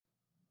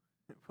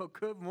Well,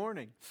 good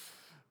morning.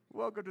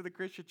 Welcome to the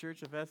Christian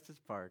Church of Estes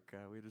Park.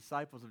 We're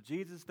disciples of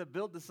Jesus that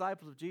build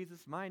disciples of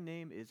Jesus. My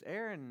name is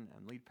Aaron.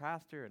 I'm lead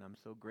pastor, and I'm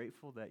so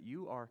grateful that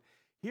you are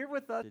here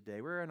with us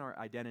today. We're in our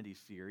identity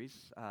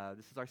series.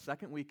 This is our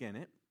second week in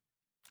it,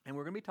 and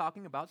we're going to be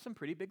talking about some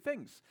pretty big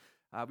things.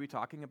 We'll be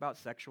talking about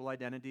sexual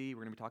identity.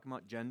 We're going to be talking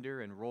about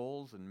gender and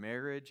roles and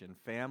marriage and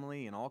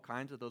family and all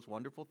kinds of those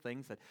wonderful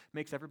things that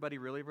makes everybody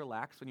really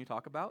relax when you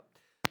talk about.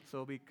 So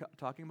we'll be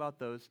talking about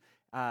those.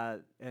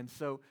 And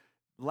so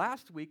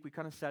last week we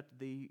kind of set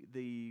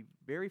the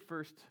very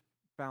first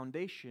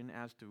foundation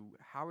as to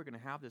how we're going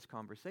to have this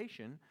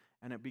conversation.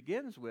 And it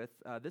begins with,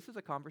 this is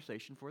a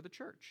conversation for the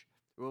church.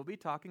 We'll be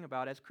talking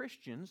about, as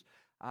Christians,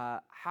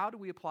 how do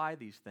we apply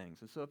these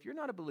things? And so if you're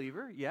not a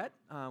believer yet,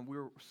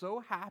 we're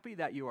so happy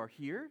that you are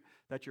here,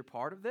 that you're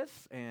part of this.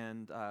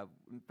 And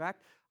in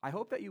fact, I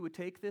hope that you would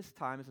take this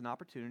time as an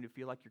opportunity to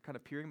feel like you're kind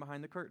of peering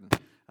behind the curtain.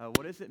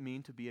 What does it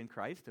mean to be in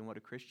Christ, and what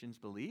do Christians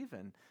believe?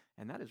 And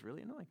that is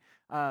really annoying.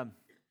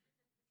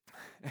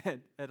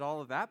 And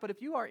all of that. But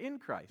if you are in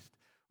Christ,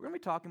 we're going to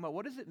be talking about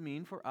what does it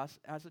mean for us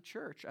as a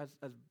church,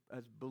 as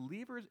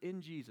believers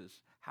in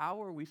Jesus.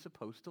 How are we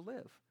supposed to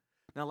live?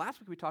 Now, last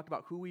week we talked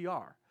about who we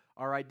are.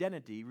 Our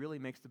identity really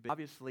makes the big.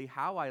 Obviously,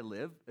 how I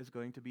live is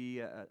going to be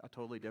a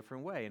totally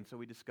different way. And so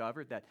we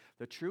discovered that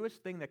the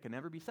truest thing that can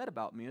ever be said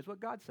about me is what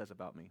God says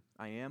about me.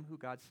 I am who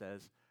God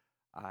says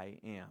I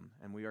am,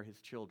 and we are His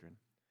children.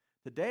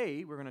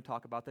 Today, we're going to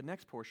talk about the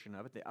next portion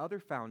of it. The other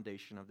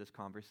foundation of this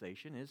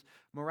conversation is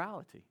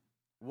morality.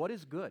 What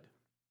is good?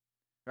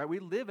 Right? We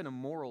live in a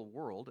moral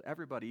world.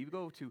 Everybody, you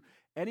go to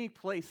any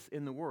place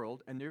in the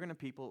world, and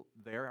people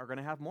there are going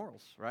to have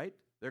morals, right?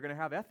 They're going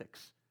to have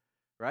ethics,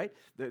 right?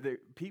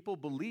 People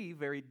believe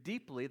very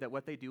deeply that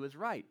what they do is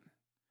right.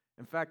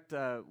 In fact,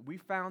 we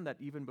found that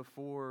even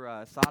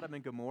before Sodom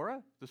and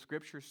Gomorrah, the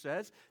Scripture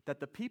says that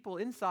the people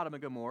in Sodom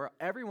and Gomorrah,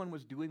 everyone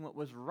was doing what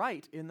was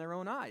right in their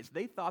own eyes.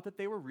 They thought that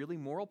they were really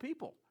moral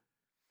people.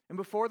 And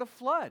before the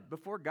flood,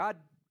 before God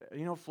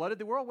flooded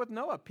the world with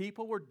Noah,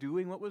 people were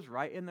doing what was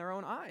right in their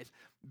own eyes.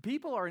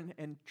 People are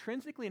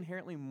intrinsically,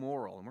 inherently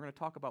moral, and we're going to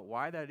talk about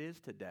why that is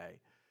today.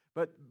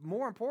 But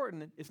more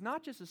important, it's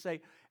not just to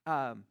say,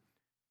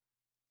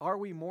 are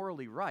we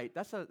morally right?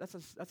 That's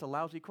a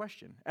lousy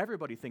question.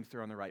 Everybody thinks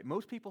they're on the right.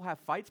 Most people have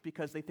fights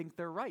because they think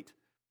they're right,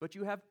 but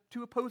you have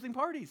two opposing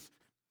parties.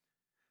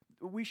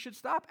 We should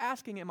stop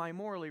asking, am I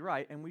morally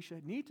right? And we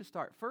should need to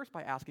start first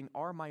by asking,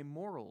 are my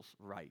morals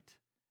right?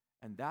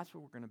 And that's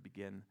what we're going to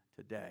begin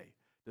today.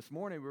 This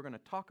morning, we're going to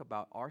talk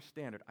about our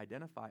standard,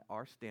 identify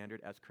our standard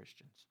as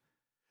Christians.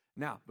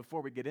 Now,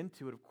 before we get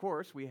into it, of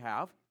course, we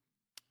have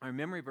our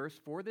memory verse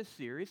for this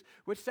series,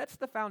 which sets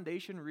the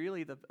foundation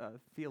really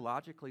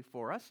theologically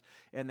for us,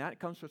 and that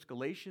comes from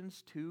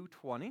Galatians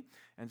 2:20.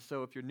 And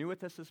so if you're new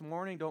with us this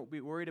morning, don't be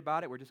worried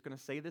about it. We're just going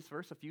to say this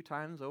verse a few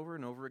times over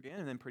and over again,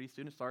 and then pretty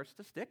soon it starts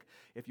to stick.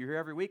 If you're here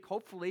every week,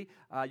 hopefully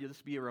you'll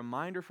just be a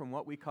reminder from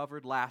what we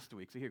covered last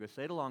week. So here, go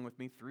say it along with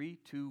me. 3,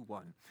 2,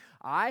 1.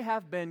 I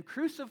have been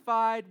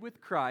crucified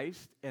with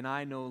Christ, and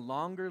I no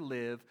longer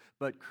live,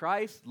 but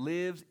Christ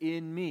lives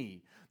in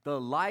me. The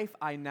life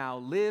I now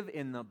live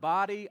in the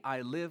body,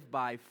 I live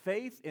by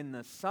faith in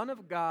the Son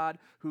of God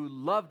who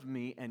loved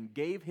me and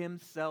gave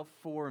Himself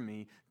for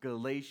me.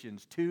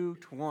 Galatians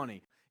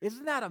 2:20.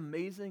 Isn't that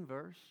amazing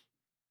verse?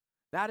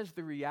 That is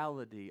the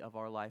reality of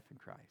our life in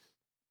Christ.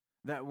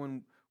 That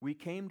when we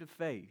came to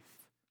faith,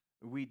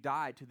 we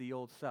died to the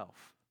old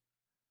self,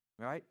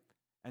 right?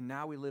 And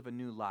now we live a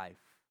new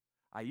life.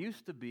 I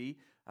used to be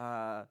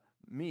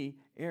me,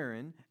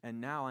 Aaron,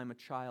 and now I'm a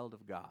child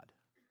of God.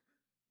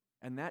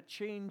 And that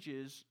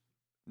changes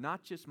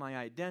not just my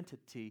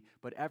identity,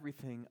 but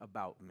everything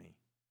about me.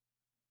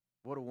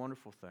 What a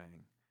wonderful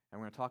thing.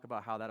 And we're going to talk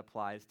about how that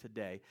applies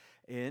today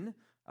in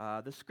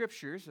the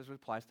Scriptures as it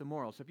applies to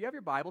morals. So if you have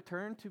your Bible,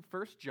 turn to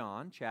 1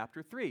 John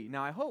chapter 3.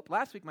 Now I hope,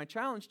 last week my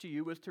challenge to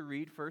you was to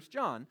read 1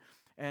 John.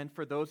 And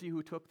for those of you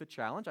who took the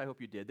challenge, I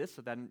hope you did this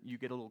so then you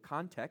get a little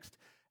context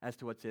as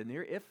to what's in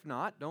there. If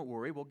not, don't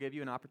worry, we'll give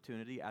you an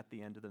opportunity at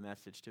the end of the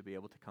message to be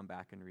able to come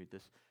back and read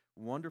this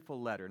wonderful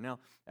letter. Now,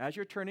 as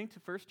you're turning to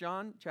 1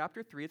 John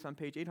chapter 3, it's on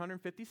page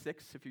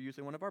 856 if you're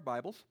using one of our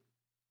Bibles.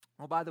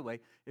 Oh, by the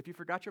way, if you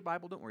forgot your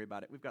Bible, don't worry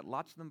about it. We've got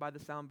lots of them by the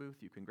sound booth.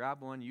 You can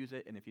grab one, use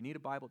it, and if you need a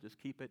Bible, just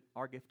keep it.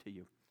 Our gift to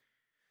you.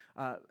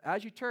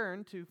 As you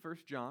turn to 1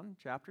 John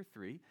chapter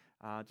 3,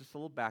 just a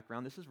little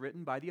background. This is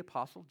written by the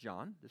Apostle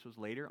John. This was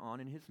later on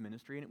in his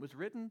ministry, and it was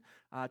written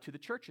to the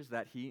churches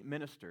that he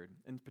ministered,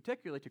 and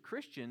particularly to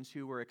Christians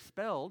who were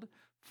expelled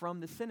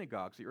from the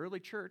synagogues. The early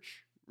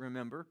church,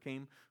 remember,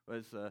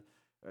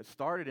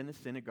 started in the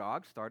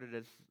synagogue, started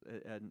as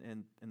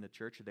in the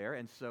church there.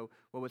 And so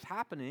what was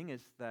happening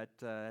is that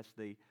as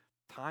the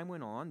time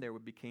went on, there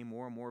became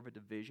more and more of a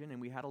division, and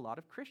we had a lot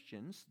of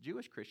Christians,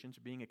 Jewish Christians,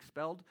 being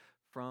expelled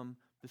from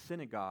the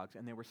synagogues,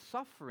 and they were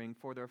suffering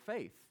for their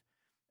faith.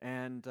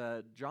 And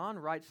John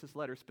writes this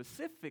letter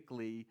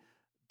specifically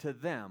to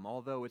them,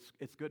 although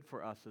it's good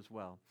for us as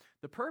well.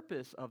 The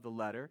purpose of the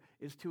letter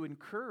is to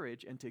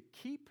encourage and to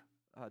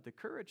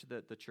encourage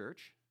the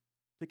church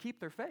to keep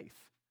their faith.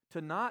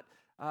 to not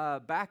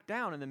back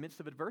down in the midst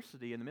of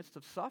adversity, in the midst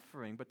of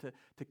suffering, but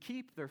to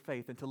keep their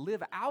faith and to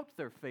live out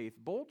their faith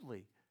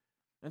boldly.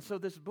 And so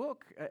this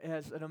book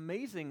has an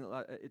amazing,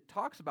 it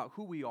talks about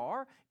who we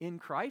are in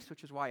Christ,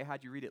 which is why I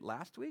had you read it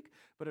last week,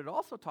 but it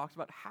also talks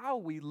about how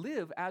we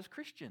live as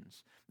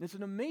Christians. It's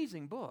an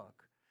amazing book.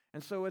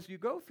 And so as you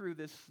go through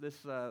this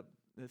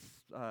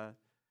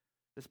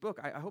book,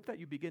 I hope that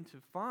you begin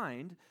to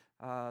find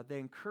the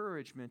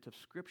encouragement of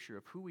Scripture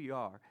of who we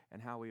are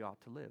and how we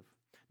ought to live.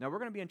 Now we're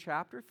going to be in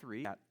chapter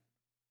 3.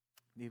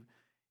 It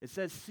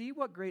says, "See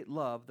what great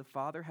love the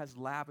Father has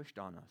lavished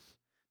on us,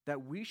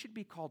 that we should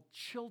be called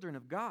children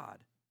of God."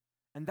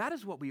 And that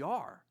is what we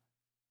are.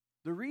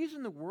 The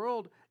reason the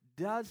world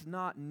does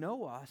not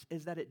know us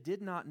is that it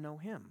did not know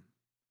Him.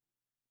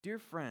 Dear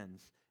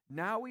friends,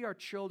 now we are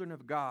children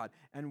of God,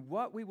 and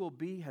what we will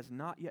be has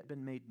not yet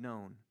been made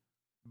known.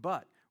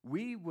 But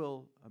we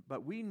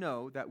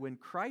know that when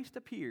Christ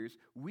appears,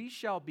 we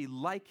shall be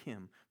like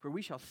Him, for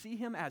we shall see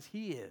Him as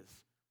He is.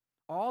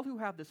 All who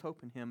have this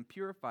hope in Him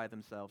purify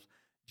themselves,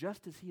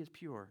 just as He is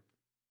pure.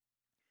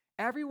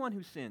 Everyone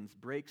who sins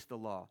breaks the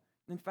law.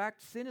 In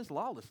fact, sin is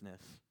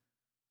lawlessness.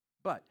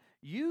 But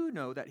you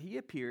know that He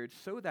appeared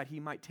so that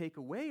He might take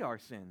away our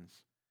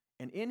sins,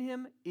 and in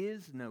Him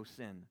is no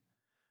sin.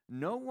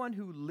 No one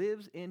who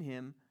lives in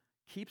Him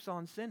keeps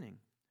on sinning.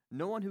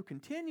 No one who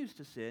continues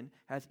to sin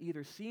has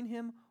either seen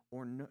Him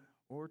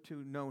or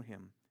to know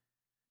Him.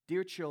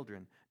 Dear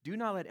children, do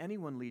not let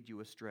anyone lead you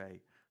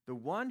astray. The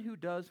one who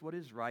does what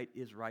is right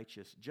is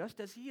righteous,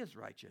 just as He is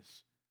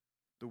righteous.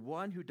 The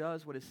one who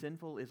does what is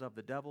sinful is of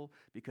the devil,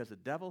 because the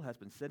devil has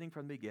been sinning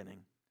from the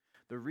beginning.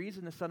 The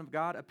reason the Son of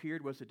God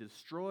appeared was to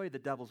destroy the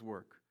devil's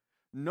work.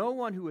 No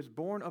one who is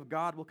born of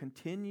God will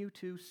continue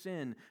to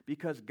sin,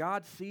 because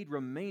God's seed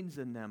remains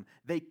in them.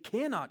 They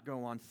cannot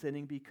go on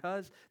sinning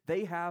because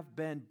they have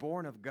been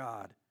born of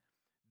God.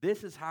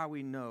 This is how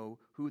we know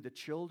who the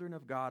children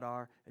of God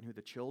are and who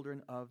the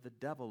children of the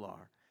devil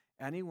are.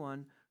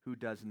 Anyone who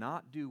does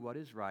not do what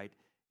is right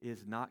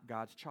is not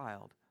God's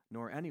child,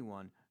 nor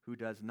anyone who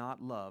does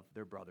not love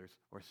their brothers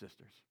or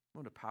sisters.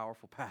 What a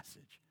powerful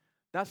passage.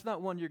 That's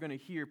not one you're going to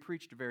hear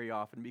preached very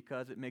often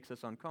because it makes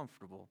us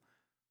uncomfortable.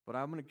 But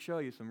I'm going to show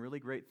you some really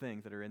great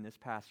things that are in this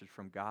passage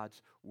from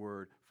God's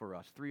Word for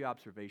us. 3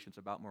 observations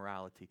about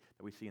morality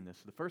that we see in this.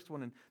 So the first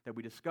one that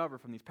we discover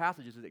from these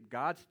passages is that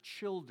God's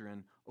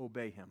children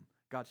obey Him.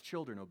 God's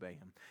children obey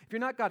Him. If you're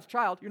not God's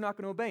child, you're not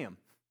going to obey Him.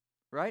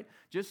 Right?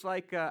 Just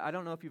like, I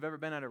don't know if you've ever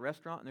been at a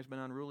restaurant and there's been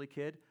an unruly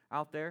kid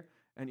out there,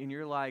 and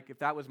you're like, if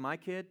that was my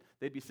kid,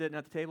 they'd be sitting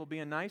at the table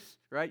being nice,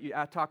 right?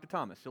 I talk to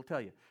Thomas, he'll tell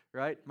you,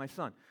 right? My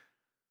son.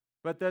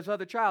 But there's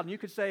other child, and you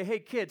could say, hey,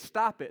 kid,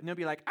 stop it. And they'll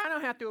be like, I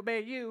don't have to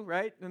obey you,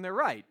 right? And they're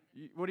right.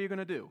 What are you going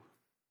to do?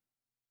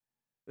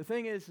 The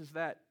thing is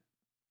that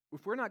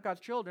if we're not God's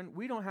children,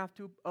 we don't have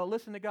to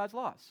listen to God's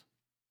laws,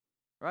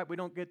 right? We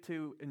don't get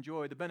to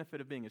enjoy the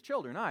benefit of being His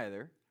children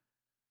either.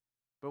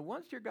 But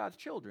once you're God's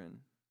children,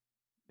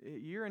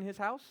 you're in His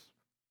house,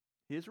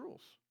 His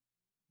rules.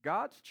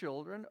 God's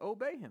children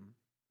obey Him.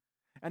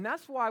 And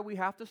that's why we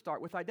have to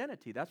start with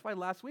identity. That's why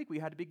last week we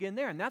had to begin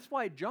there. And that's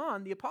why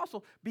John, the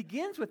apostle,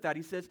 begins with that.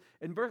 He says,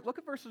 look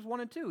at verses 1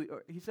 and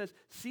 2. He says,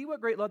 see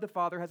what great love the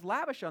Father has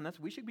lavished on us.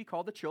 We should be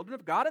called the children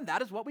of God, and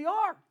that is what we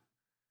are.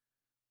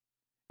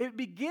 It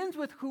begins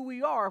with who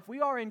we are. If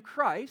we are in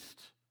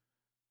Christ,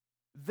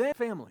 then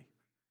family,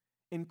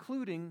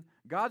 including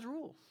God's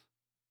rules,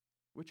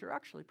 which are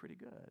actually pretty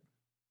good.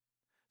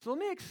 So let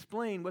me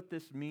explain what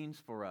this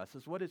means for us.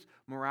 What is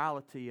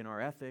morality and our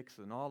ethics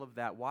and all of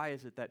that? Why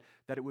is it that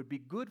it would be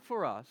good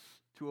for us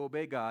to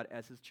obey God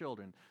as His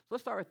children? So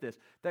let's start with this,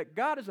 that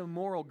God is a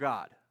moral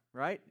God,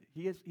 right?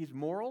 He's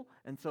moral,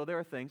 and so there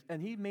are things,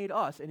 and He made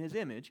us in His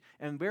image,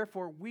 and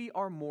therefore we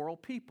are moral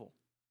people.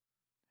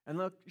 And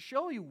look,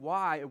 show you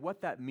why,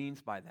 what that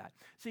means by that.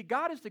 See,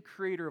 God is the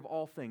creator of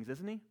all things,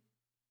 isn't He?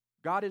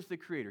 God is the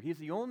creator. He's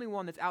the only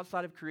one that's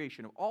outside of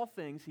creation. Of all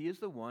things, He is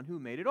the one who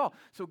made it all.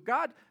 So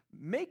God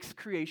makes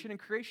creation, and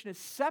creation is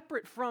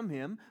separate from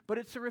Him, but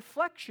it's a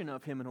reflection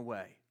of Him in a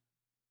way,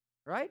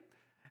 right?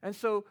 And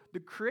so the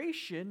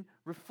creation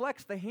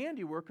reflects the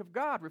handiwork of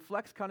God,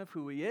 reflects kind of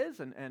who He is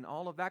and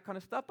all of that kind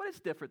of stuff, but it's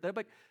different there.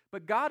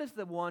 But God is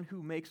the one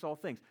who makes all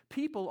things.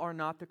 People are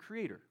not the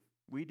creator.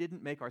 We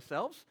didn't make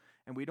ourselves,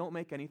 and we don't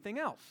make anything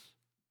else.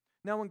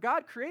 Now, when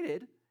God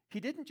created,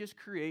 He didn't just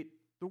create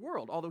the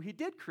world, although He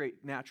did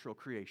create natural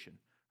creation.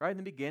 Right in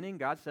the beginning,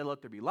 God said,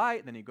 let there be light,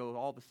 and then He goes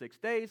all the 6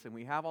 days, and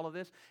we have all of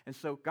this. And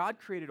so God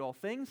created all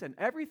things, and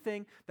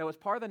everything that was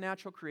part of the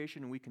natural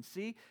creation, and we can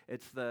see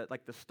it's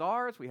like the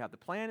stars, we have the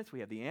planets, we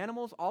have the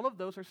animals, all of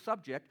those are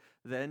subject,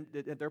 then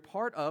they're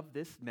part of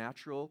this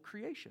natural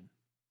creation.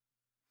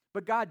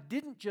 But God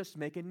didn't just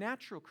make a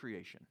natural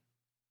creation.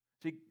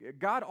 See,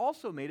 God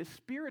also made a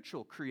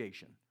spiritual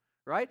creation.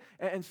 Right?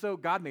 And so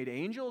God made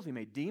angels, He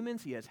made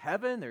demons, He has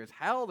heaven, there's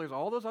hell, there's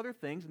all those other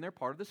things, and they're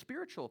part of the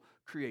spiritual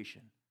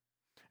creation.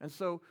 And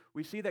so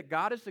we see that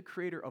God is the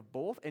creator of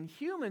both, and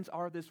humans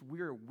are this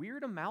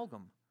weird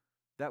amalgam,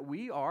 that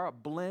we are a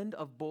blend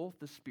of both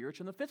the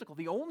spiritual and the physical,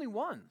 the only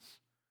ones.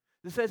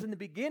 It says in the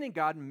beginning,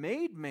 God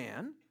made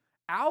man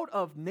out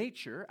of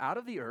nature, out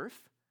of the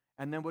earth,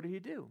 and then what did he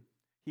do?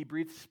 He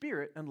breathed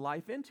spirit and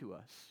life into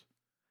us.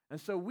 And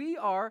so we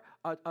are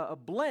a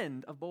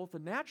blend of both the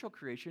natural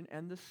creation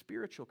and the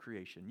spiritual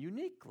creation,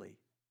 uniquely.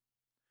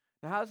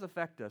 Now, how does it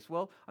affect us?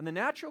 Well, on the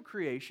natural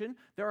creation,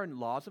 there are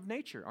laws of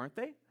nature, aren't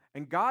they?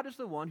 And God is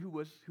the one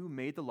who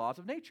made the laws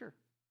of nature,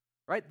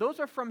 right? Those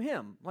are from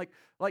him,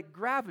 like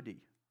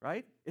gravity,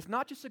 right? It's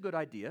not just a good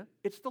idea,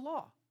 it's the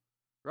law,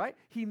 right?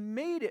 He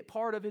made it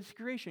part of his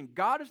creation.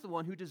 God is the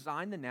one who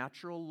designed the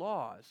natural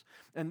laws.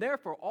 And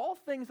therefore, all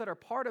things that are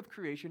part of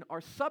creation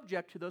are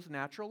subject to those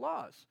natural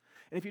laws.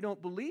 And if you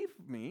don't believe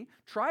me,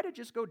 try to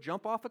just go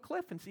jump off a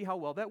cliff and see how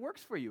well that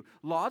works for you.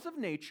 Laws of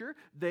nature,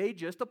 they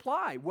just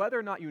apply. Whether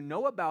or not you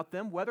know about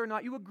them, whether or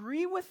not you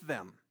agree with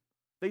them,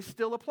 they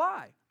still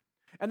apply.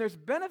 And there's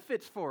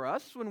benefits for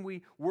us when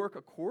we work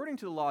according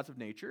to the laws of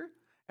nature,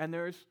 and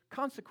there's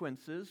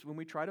consequences when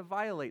we try to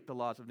violate the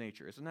laws of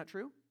nature. Isn't that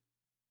true?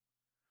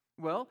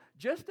 Well,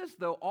 just as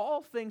though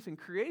all things in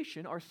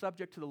creation are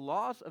subject to the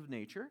laws of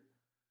nature,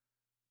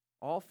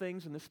 all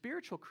things in the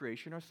spiritual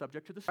creation are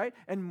subject to the right?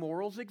 And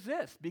morals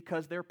exist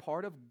because they're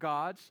part of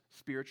God's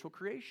spiritual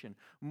creation.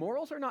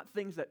 Morals are not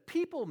things that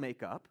people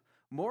make up.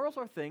 Morals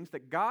are things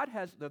that God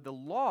has, the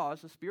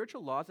laws, the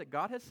spiritual laws that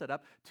God has set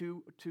up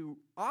to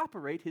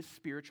operate his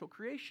spiritual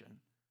creation.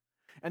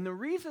 And the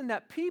reason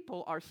that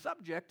people are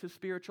subject to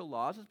spiritual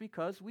laws is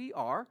because we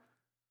are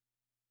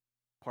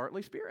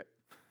partly spirit.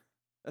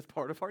 That's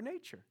part of our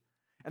nature.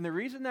 And the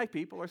reason that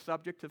people are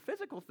subject to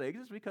physical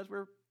things is because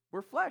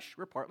we're flesh.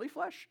 We're partly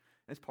flesh.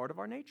 And it's part of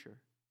our nature.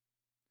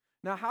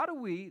 Now, how do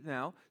we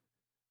now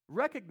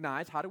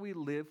recognize, how do we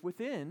live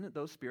within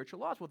those spiritual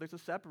laws? Well, there's a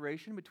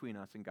separation between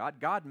us and God.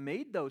 God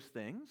made those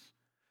things,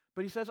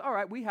 but he says, all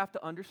right, we have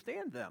to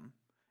understand them.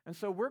 And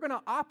so we're going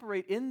to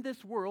operate in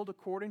this world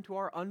according to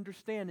our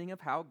understanding of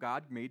how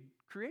God made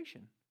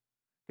creation.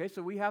 Okay,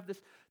 so we have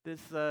this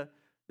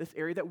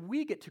area that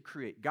we get to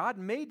create. God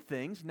made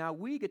things, now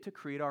we get to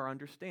create our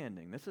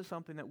understanding. This is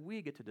something that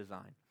we get to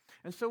design.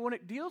 And so when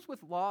it deals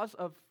with laws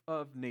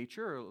of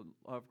nature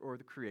or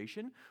the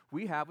creation,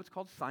 we have what's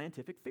called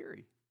scientific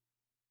theory,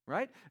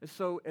 right? And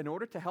so in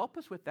order to help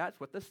us with that, it's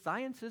what the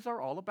sciences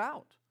are all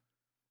about.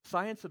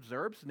 Science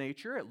observes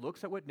nature, it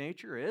looks at what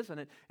nature is, and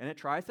it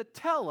tries to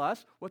tell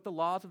us what the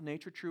laws of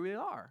nature truly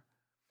are.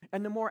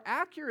 And the more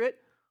accurate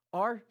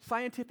our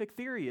scientific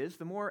theory is,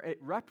 the more it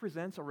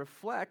represents or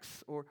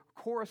reflects or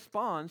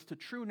corresponds to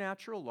true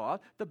natural law,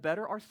 the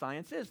better our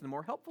science is, the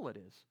more helpful it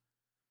is.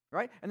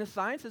 Right? And the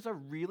sciences are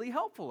really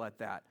helpful at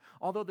that.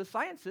 Although the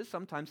sciences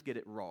sometimes get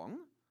it wrong.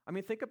 I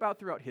mean, think about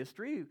throughout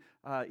history,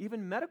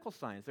 even medical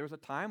science. There was a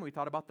time we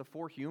thought about the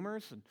four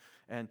humors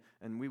and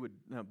we would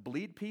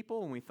bleed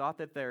people and we thought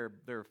that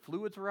their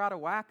fluids were out of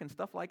whack and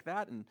stuff like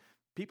that, and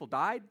people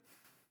died,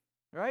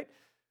 right?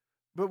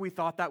 But we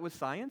thought that was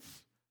science.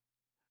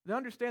 To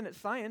understand that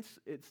science,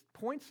 it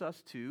points us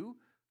to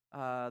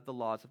the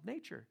laws of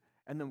nature.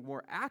 And the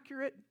more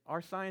accurate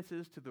our science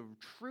is to the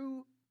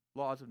true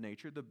laws of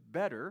nature, the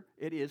better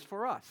it is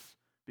for us,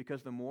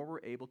 because the more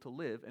we're able to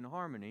live in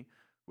harmony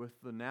with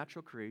the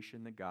natural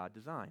creation that God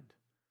designed.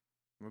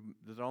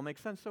 Does it all make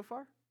sense so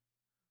far?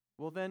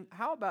 Well then,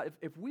 how about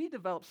if we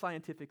develop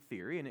scientific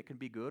theory, and it can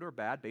be good or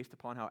bad based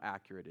upon how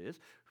accurate it is,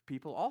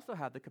 people also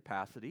have the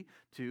capacity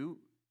to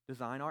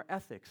design our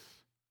ethics.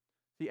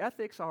 The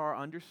ethics are our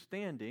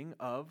understanding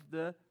of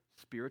the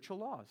spiritual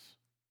laws.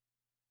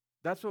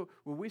 That's what,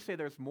 when we say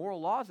there's moral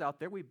laws out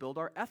there, we build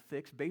our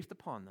ethics based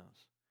upon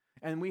those.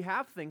 And we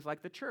have things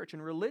like the church,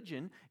 and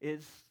religion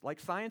is like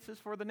science is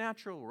for the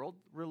natural world.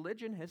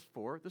 Religion is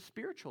for the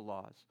spiritual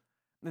laws.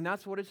 And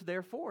that's what it's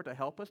there for, to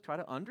help us try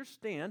to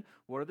understand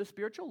what are the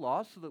spiritual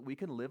laws so that we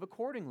can live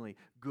accordingly,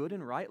 good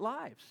and right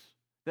lives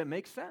that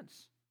make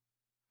sense.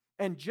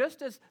 And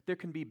just as there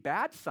can be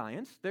bad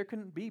science, there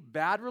can be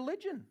bad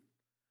religion.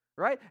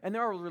 Right? And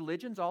there are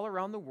religions all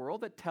around the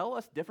world that tell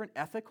us different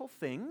ethical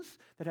things,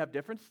 that have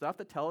different stuff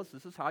that tell us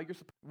this is how you're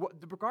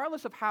supposed.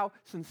 Regardless of how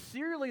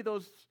sincerely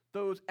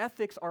those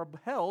ethics are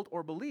held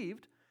or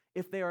believed,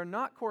 if they are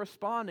not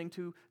corresponding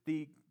to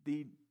the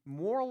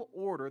moral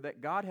order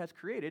that God has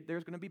created,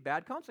 there's going to be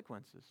bad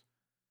consequences.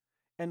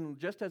 And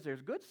just as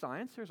there's good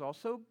science, there's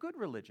also good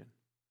religion.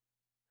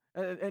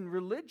 And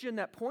religion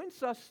that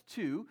points us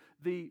to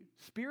the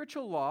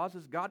spiritual laws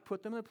as God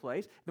put them in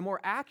place, the more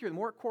accurate, the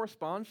more it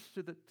corresponds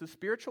to the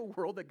spiritual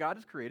world that God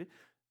has created,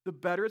 the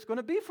better it's going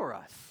to be for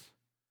us.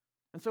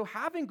 And so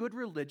having good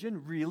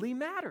religion really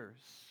matters.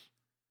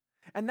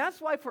 And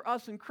that's why for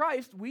us in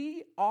Christ,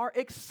 we are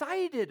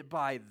excited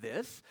by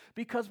this,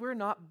 because we're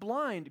not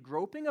blind,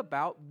 groping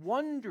about,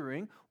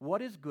 wondering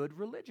what is good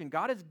religion.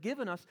 God has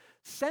given us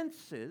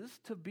senses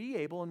to be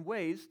able in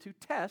ways to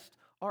test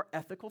our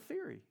ethical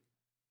theory.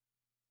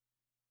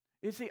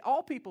 You see,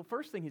 all people,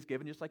 first thing he's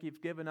given, just like he's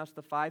given us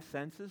the five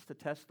senses to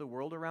test the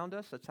world around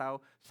us. That's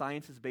how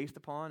science is based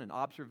upon, and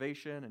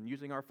observation and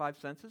using our five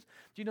senses.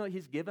 Do you know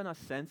he's given us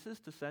senses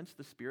to sense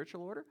the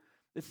spiritual order?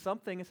 It's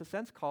a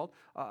sense called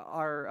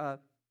our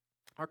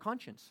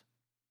conscience.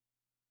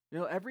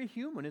 Every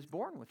human is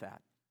born with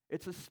that.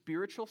 It's a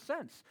spiritual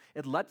sense.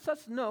 It lets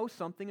us know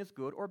something is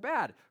good or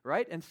bad,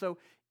 right? And so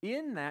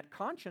in that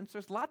conscience,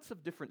 there's lots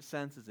of different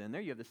senses in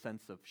there. You have the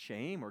sense of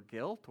shame or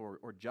guilt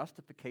or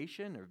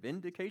justification or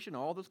vindication,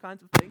 all those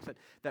kinds of things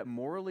that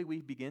morally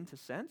we begin to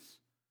sense.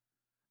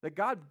 That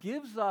God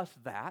gives us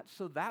that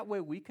so that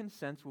way we can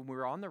sense when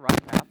we're on the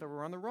right path or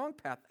we're on the wrong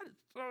path. That is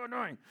so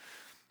annoying.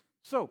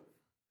 So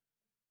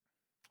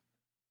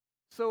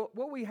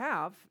what we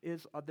have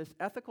is this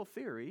ethical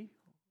theory.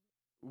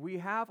 We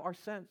have our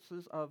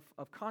senses of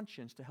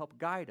conscience to help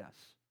guide us.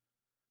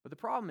 But the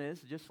problem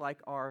is, just like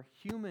our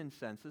human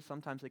senses,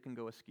 sometimes they can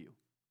go askew.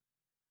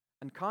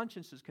 And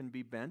consciences can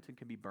be bent and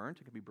can be burnt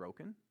and can be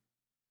broken.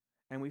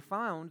 And we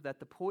found that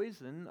the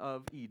poison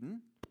of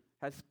Eden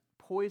has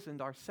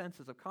poisoned our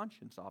senses of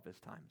conscience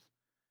oftentimes.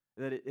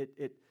 That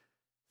it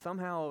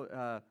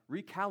somehow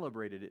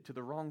recalibrated it to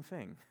the wrong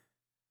thing.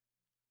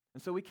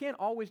 And so we can't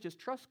always just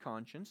trust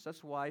conscience.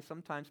 That's why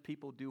sometimes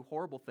people do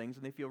horrible things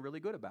and they feel really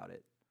good about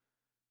it.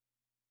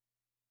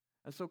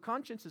 And so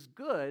conscience is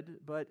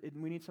good, but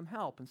we need some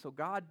help. And so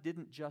God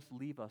didn't just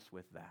leave us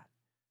with that.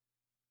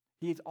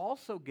 He's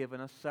also given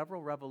us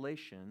several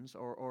revelations,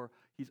 or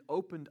He's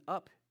opened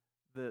up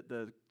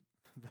the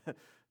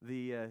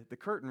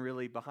curtain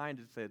really behind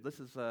it. Said, "This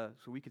is so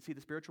we could see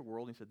the spiritual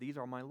world." And He said, "These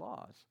are my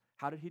laws."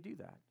 How did He do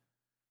that?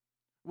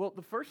 Well,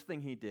 the first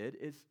thing He did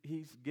is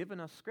He's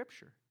given us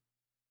Scripture.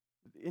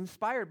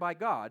 Inspired by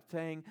God,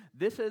 saying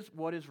this is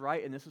what is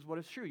right and this is what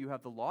is true. You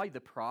have the law, the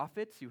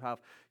prophets, you have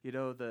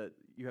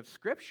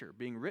Scripture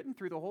being written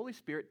through the Holy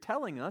Spirit,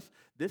 telling us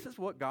this is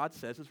what God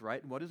says is right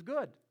and what is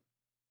good,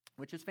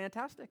 which is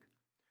fantastic.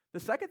 The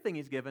second thing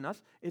He's given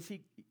us is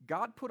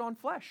God put on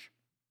flesh.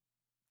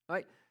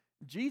 Right?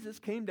 Jesus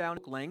came down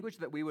with language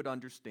that we would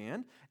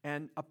understand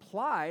and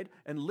applied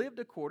and lived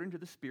according to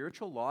the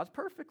spiritual laws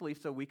perfectly,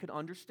 so we could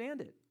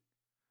understand it.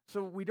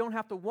 So we don't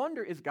have to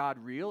wonder, is God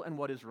real and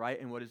what is right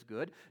and what is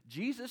good?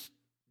 Jesus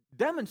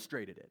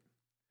demonstrated it.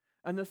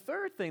 And the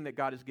third thing that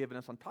God has given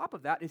us on top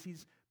of that is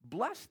He's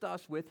blessed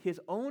us with His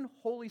own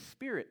Holy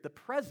Spirit, the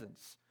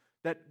presence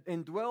that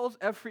indwells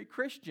every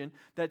Christian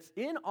that's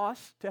in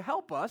us to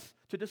help us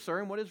to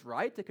discern what is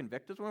right, to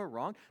convict us when we're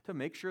wrong, to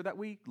make sure that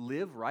we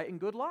live right and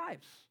good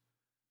lives.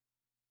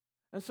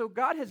 And so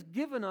God has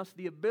given us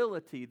the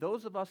ability,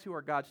 those of us who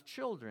are God's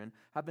children,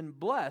 have been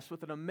blessed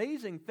with an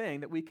amazing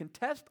thing that we can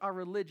test our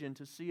religion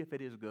to see if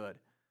it is good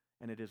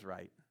and it is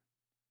right.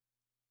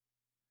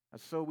 And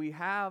so we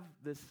have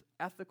this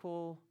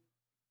ethical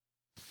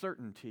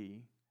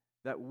certainty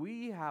that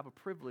we have a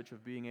privilege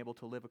of being able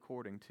to live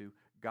according to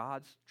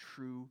God's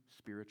true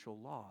spiritual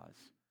laws.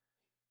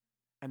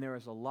 And there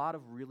is a lot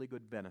of really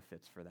good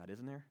benefits for that,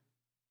 isn't there?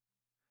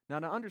 Now,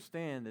 to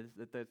understand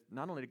that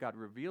not only did God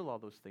reveal all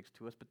those things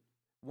to us, but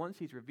once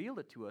He's revealed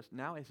it to us,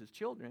 now as His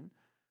children,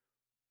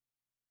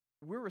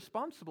 we're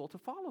responsible to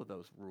follow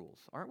those rules,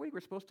 aren't we?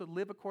 We're supposed to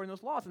live according to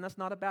those laws, and that's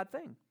not a bad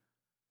thing.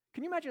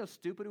 Can you imagine how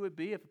stupid it would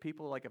be if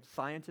if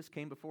scientists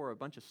came before a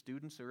bunch of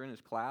students who were in his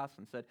class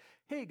and said,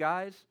 "Hey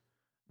guys,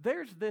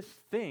 there's this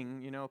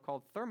thing,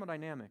 called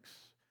thermodynamics.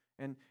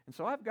 And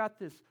so I've got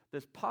this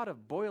pot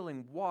of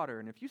boiling water,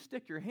 and if you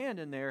stick your hand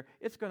in there,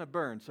 it's going to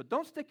burn. So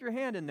don't stick your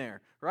hand in there,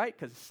 right?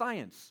 Because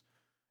science."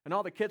 And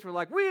all the kids were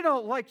like, "We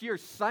don't like your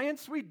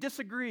science. We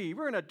disagree.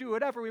 We're going to do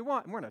whatever we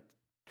want. And we're going to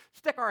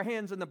stick our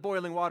hands in the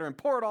boiling water and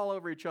pour it all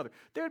over each other."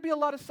 There would be a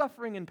lot of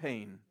suffering and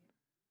pain.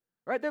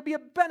 Right? There'd be a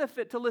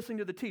benefit to listening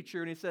to the teacher,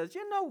 and he says,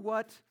 "You know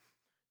what?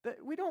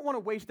 We don't want to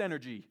waste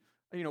energy,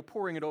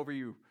 pouring it over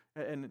you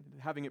and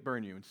having it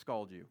burn you and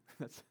scald you."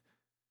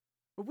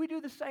 But we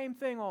do the same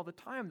thing all the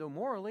time, though,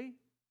 morally.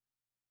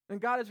 And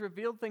God has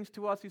revealed things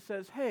to us. He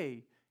says,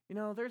 "Hey,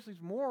 there's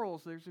these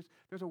morals.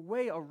 There's a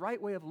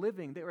right way of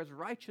living. There is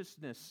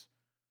righteousness,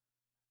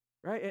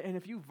 right? And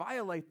if you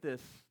violate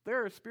this,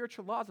 there are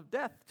spiritual laws of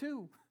death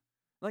too.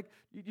 Like,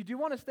 do you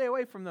want to stay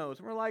away from those?"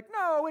 And we're like,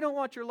 "No, we don't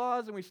want your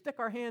laws." And we stick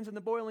our hands in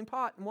the boiling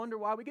pot and wonder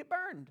why we get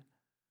burned.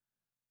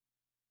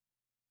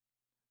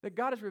 That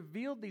God has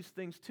revealed these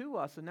things to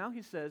us, and now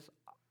He says,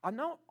 you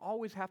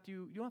don't have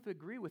to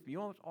agree with me. You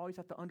don't always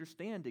have to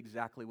understand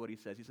exactly what He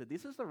says. He said,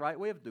 this is the right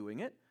way of doing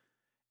it.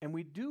 And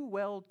we do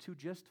well to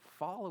just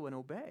follow and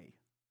obey.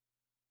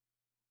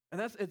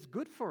 And it's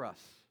good for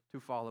us to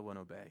follow and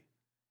obey.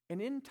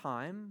 And in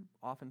time,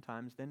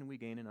 oftentimes, then we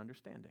gain an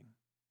understanding.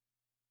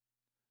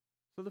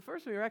 So the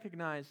first we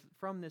recognize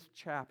from this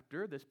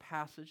chapter, this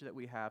passage that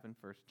we have in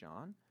 1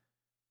 John,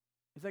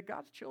 is that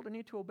God's children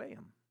need to obey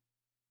Him.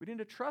 We need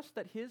to trust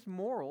that His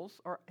morals,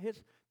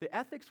 the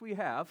ethics we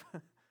have,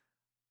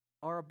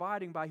 are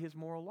abiding by His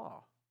moral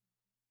law.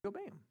 We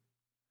obey Him.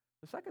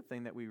 The second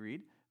thing that we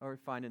read or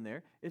find in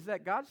there is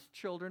that God's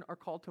children are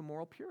called to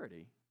moral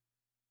purity.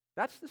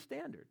 That's the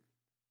standard.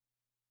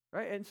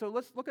 Right? And so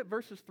let's look at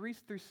verses 3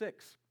 through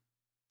 6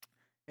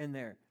 in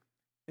there.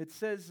 It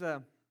says,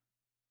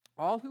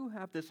 all who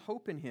have this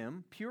hope in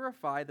Him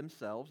purify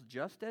themselves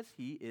just as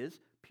He is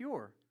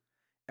pure.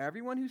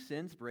 Everyone who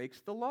sins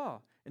breaks the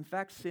law. In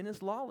fact, sin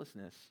is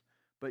lawlessness.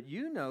 But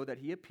you know that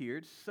He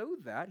appeared so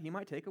that He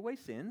might take away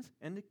sins,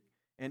 and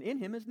and in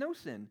him is no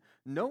sin.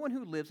 No one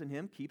who lives in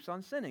him keeps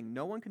on sinning.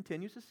 No one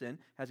continues to sin,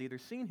 has either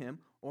seen him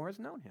or has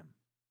known him.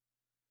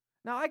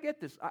 Now, I get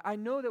this. I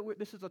know that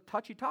this is a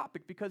touchy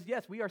topic because,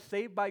 yes, we are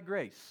saved by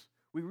grace.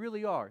 We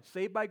really are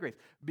saved by grace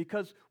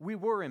because we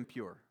were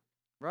impure,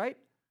 right?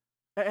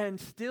 And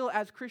still,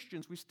 as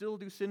Christians, we still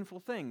do sinful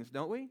things,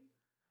 don't we?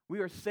 We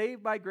are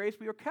saved by grace.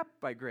 We are kept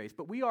by grace,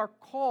 but we are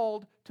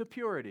called to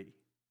purity.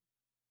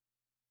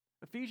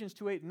 Ephesians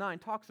 2:8-9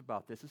 talks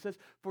about this. It says,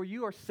 "For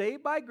you are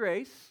saved by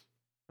grace,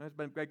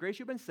 by grace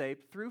you've been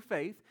saved through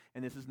faith,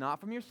 and this is not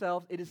from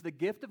yourselves. It is the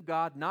gift of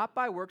God, not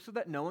by works, so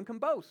that no one can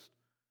boast."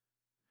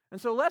 And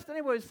so lest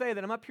anybody say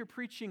that I'm up here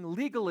preaching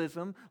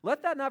legalism,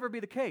 let that never be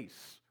the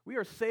case. We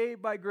are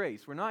saved by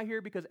grace. We're not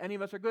here because any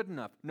of us are good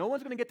enough. No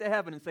one's going to get to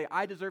heaven and say,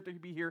 I deserve to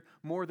be here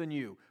more than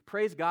you.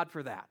 Praise God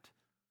for that.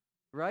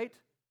 Right?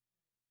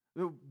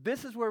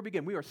 This is where we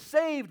begin. We are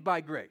saved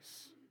by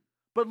grace.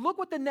 But look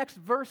what the next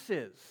verse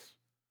is.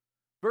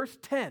 Verse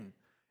 10.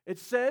 It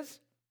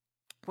says,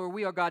 "For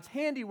we are God's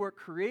handiwork,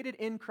 created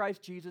in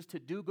Christ Jesus to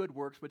do good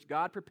works, which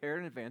God prepared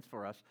in advance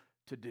for us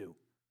to do."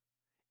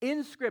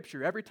 In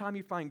Scripture, every time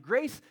you find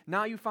grace,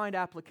 now you find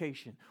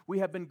application. We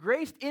have been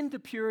graced into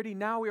purity,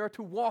 now we are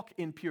to walk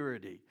in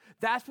purity.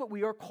 That's what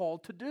we are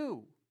called to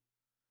do.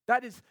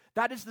 That is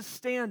the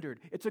standard.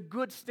 It's a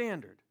good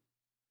standard.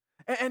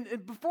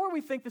 And before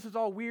we think this is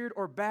all weird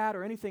or bad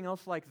or anything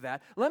else like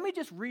that, let me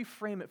just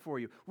reframe it for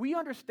you. We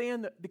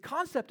understand the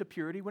concept of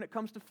purity when it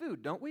comes to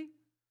food, don't we?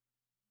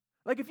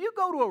 Like if you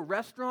go to a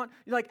restaurant,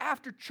 like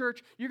after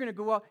church, you're going to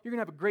go out, you're going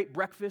to have a great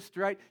breakfast,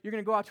 right? You're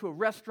going to go out to a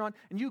restaurant,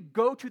 and you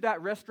go to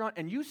that restaurant,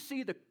 and you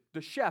see the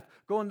chef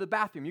go into the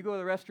bathroom. You go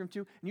to the restroom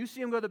too, and you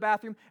see him go to the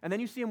bathroom, and then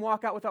you see him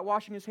walk out without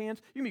washing his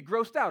hands. You're going to be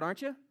grossed out,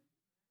 aren't you?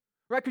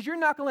 Right? Because you're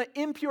not going to let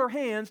impure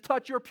hands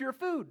touch your pure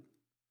food.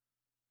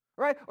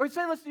 Right? Or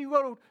say, let's say you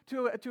go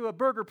to a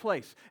burger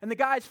place, and the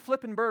guy's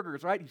flipping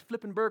burgers, right? He's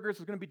flipping burgers.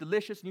 It's going to be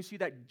delicious, and you see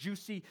that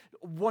juicy,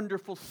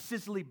 wonderful,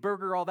 sizzly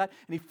burger, all that,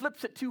 and he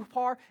flips it too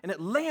far, and it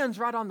lands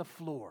right on the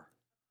floor.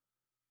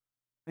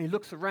 And he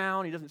looks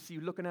around. He doesn't see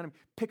you looking at him.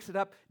 Picks it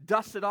up,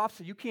 dusts it off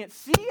so you can't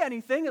see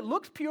anything. It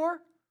looks pure.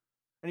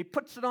 And he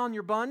puts it on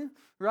your bun,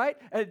 right?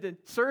 And then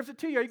serves it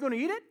to you. Are you going to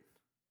eat it?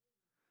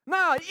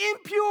 No,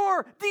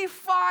 impure,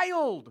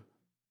 defiled.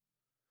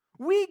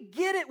 We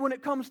get it when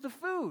it comes to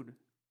food.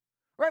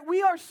 Right?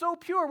 We are so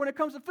pure when it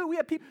comes to food. We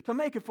have people to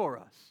make it for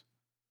us.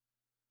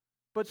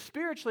 But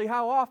spiritually,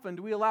 how often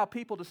do we allow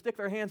people to stick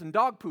their hands in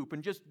dog poop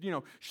and just,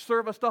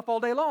 serve us stuff all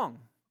day long?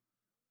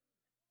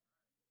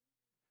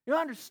 You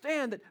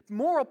understand that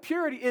moral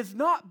purity is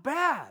not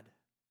bad.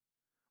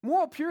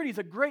 Moral purity is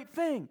a great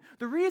thing.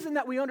 The reason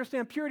that we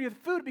understand purity of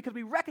food is because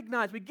we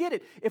recognize, we get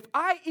it. If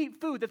I eat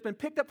food that's been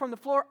picked up from the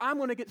floor, I'm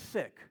going to get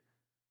sick.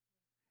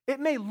 It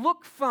may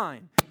look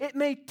fine. It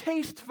may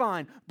taste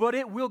fine, but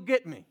it will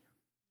get me.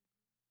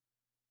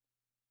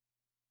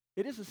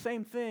 It is the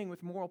same thing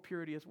with moral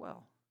purity as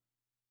well.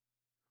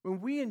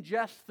 When we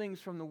ingest things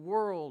from the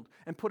world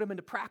and put them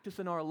into practice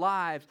in our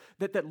lives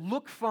that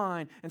look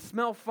fine and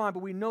smell fine,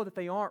 but we know that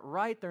they aren't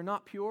right, they're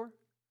not pure,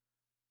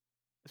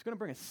 it's going to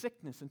bring a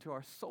sickness into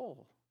our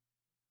soul.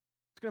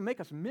 It's going to make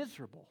us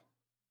miserable.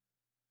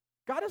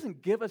 God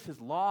doesn't give us His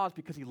laws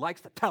because He likes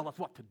to tell us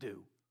what to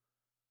do.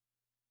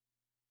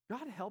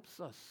 God helps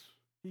us.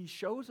 He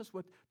shows us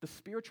what the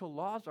spiritual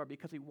laws are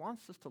because He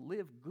wants us to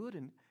live good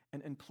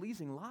and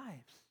pleasing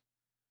lives.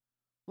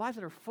 Lives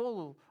that are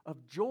full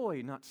of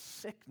joy, not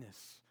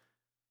sickness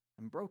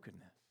and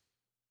brokenness.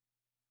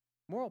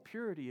 Moral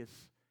purity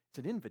it's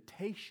an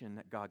invitation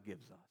that God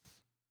gives us.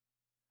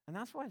 And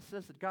that's why it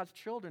says that God's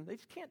children,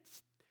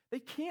 they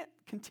can't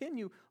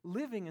continue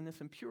living in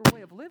this impure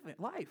way of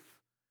life.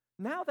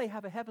 Now they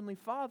have a heavenly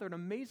Father, an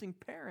amazing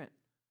parent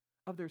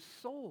of their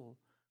soul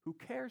who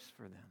cares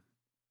for them,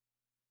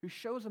 who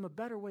shows them a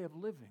better way of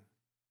living.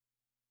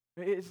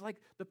 It's like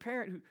the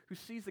parent who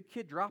sees the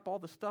kid drop all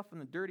the stuff on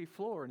the dirty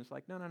floor and it's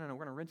like, no, we're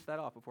going to rinse that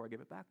off before I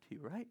give it back to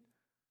you, right?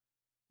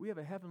 We have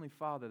a heavenly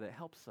Father that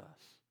helps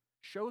us,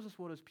 shows us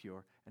what is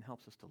pure, and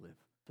helps us to live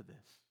to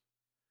this.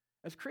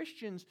 As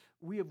Christians,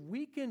 we have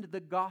weakened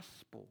the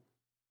gospel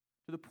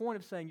to the point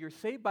of saying you're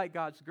saved by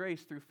God's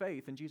grace through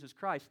faith in Jesus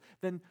Christ,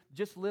 then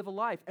just live a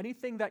life.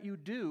 Anything that you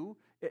do,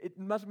 it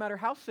doesn't matter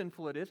how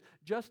sinful it is,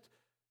 just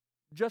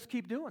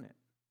keep doing it.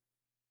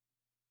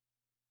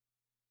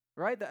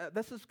 Right?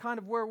 This is kind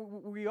of where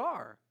we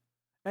are.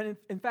 And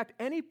in fact,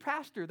 any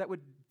pastor that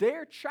would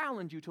dare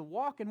challenge you to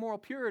walk in moral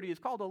purity is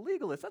called a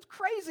legalist. That's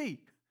crazy.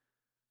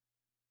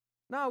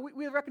 No,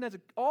 we recognize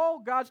that all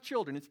God's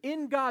children, it's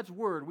in God's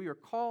word, we are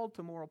called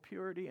to moral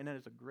purity, and that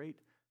is a great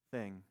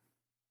thing.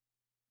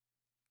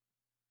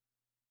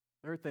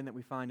 Third thing that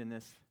we find in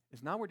this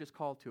is now we're just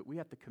called to it. We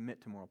have to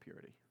commit to moral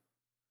purity.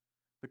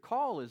 The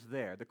call is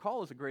there. The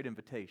call is a great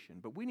invitation,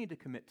 but we need to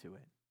commit to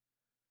it.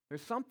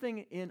 There's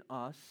something in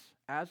us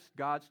as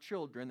God's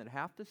children that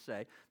have to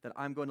say that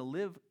I'm going to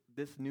live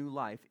this new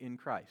life in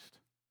Christ.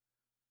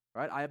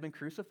 Right? I have been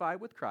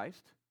crucified with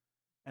Christ,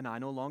 and I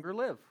no longer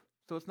live.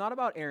 So it's not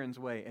about Aaron's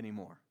way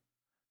anymore.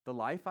 The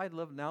life I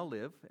now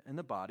live in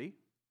the body,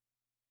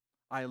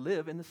 I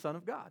live in the Son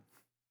of God,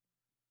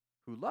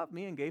 who loved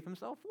me and gave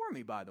himself for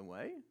me, by the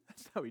way.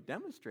 That's how he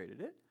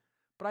demonstrated it.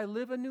 But I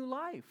live a new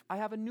life. I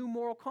have a new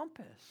moral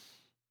compass.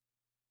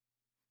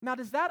 Now,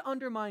 does that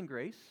undermine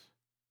grace?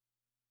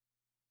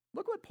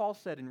 Look what Paul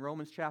said in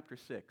Romans chapter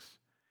 6.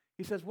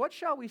 He says, what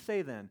shall we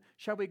say then?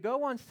 Shall we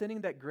go on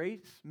sinning that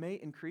grace may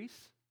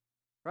increase?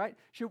 Right?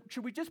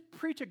 Should we just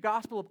preach a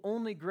gospel of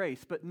only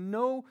grace, but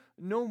no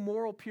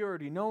moral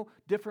purity, no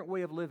different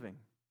way of living?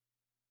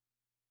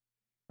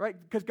 Right?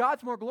 Because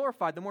God's more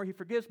glorified the more he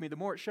forgives me, the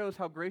more it shows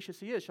how gracious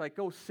he is. Shall I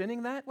go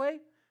sinning that way?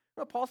 You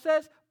know what Paul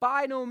says?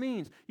 By no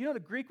means. You know the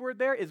Greek word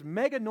there is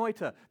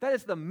meganoita. That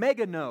is the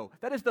mega no.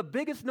 That is the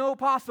biggest no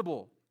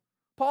possible.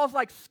 Paul's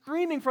like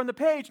screaming from the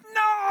page,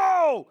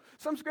 no!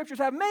 Some scriptures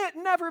have, may it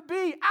never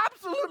be.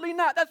 Absolutely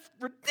not. That's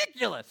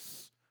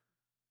ridiculous.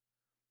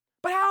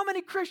 But how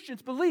many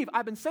Christians believe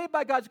I've been saved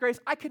by God's grace,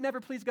 I can never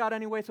please God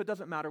anyway, so it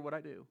doesn't matter what I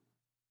do?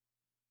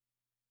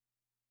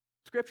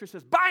 Scripture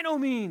says, by no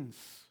means.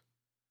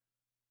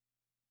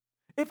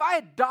 If I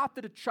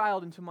adopted a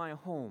child into my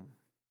home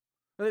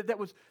that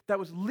was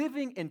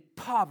living in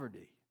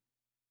poverty,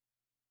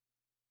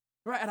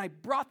 right, and I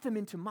brought them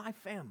into my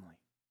family,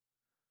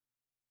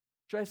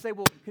 should I say,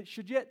 well,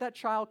 should yet that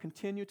child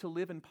continue to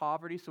live in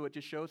poverty so it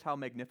just shows how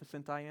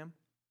magnificent I am?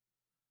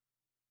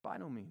 By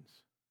no means.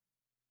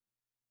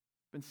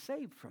 Been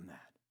saved from that.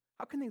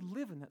 How can they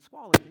live in that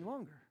squalor any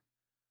longer?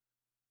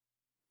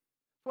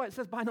 That's why it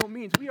says by no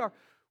means.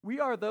 We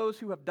are those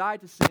who have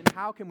died to sin.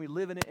 How can we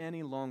live in it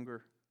any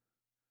longer?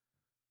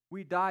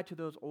 We died to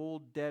those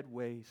old dead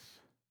ways.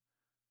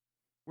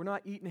 We're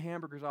not eating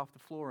hamburgers off the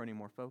floor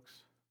anymore, folks.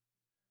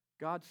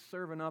 God's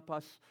serving up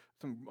us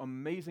some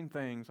amazing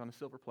things on a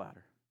silver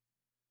platter,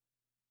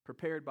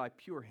 prepared by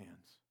pure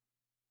hands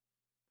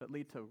that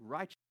lead to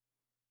righteousness.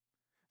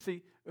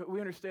 See, we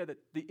understand that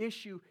the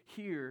issue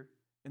here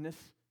in this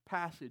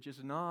passage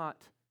is not,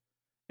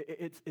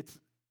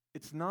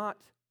 it's not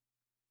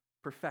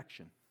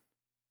perfection.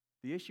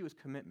 The issue is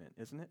commitment,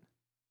 isn't it?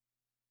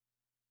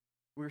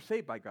 We're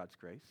saved by God's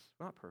grace.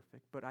 We're not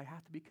perfect, but I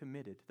have to be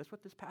committed. That's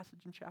what this passage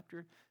in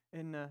chapter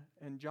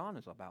in John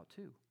is about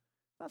too.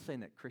 It's not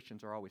saying that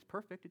Christians are always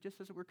perfect. It just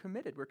says that we're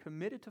committed. We're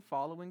committed to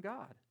following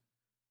God.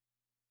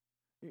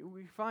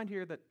 We find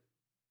here that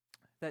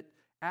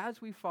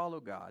as we follow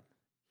God,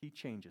 he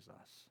changes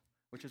us,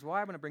 which is why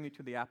I'm going to bring you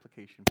to the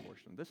application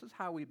portion. This is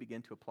how we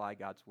begin to apply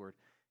God's word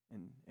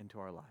into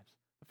our lives.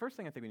 The first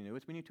thing I think we need to do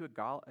is we need to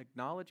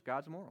acknowledge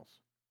God's morals.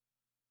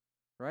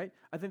 Right?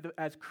 I think that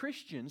as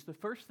Christians, the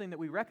first thing that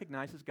we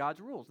recognize is God's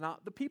rules. Now,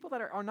 the people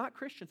that are not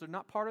Christians, are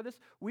not part of this,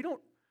 we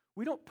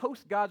don't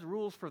post God's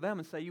rules for them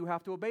and say you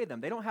have to obey them.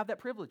 They don't have that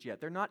privilege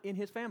yet. They're not in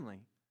his family.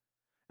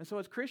 And so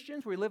as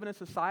Christians, we live in a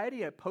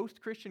society, a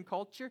post-Christian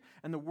culture,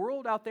 and the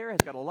world out there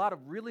has got a lot of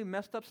really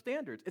messed up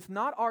standards. It's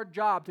not our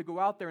job to go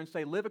out there and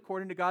say, live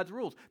according to God's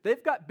rules.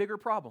 They've got bigger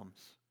problems.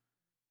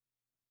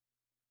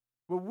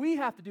 What we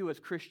have to do as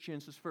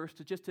Christians is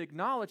first to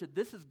acknowledge that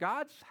this is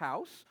God's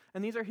house,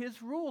 and these are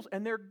his rules,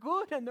 and they're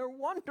good and they're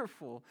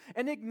wonderful.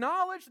 And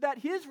acknowledge that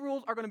his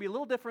rules are going to be a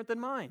little different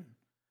than mine.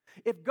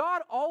 If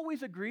God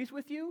always agrees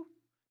with you,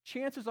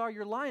 chances are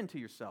you're lying to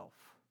yourself.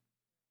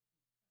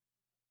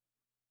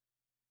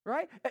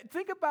 Right?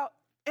 Think about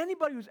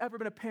anybody who's ever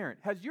been a parent.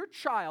 Has your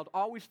child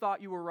always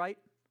thought you were right?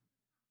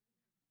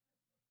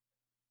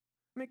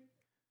 I mean,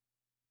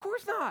 of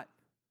course not.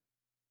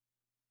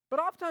 But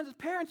oftentimes as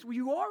parents,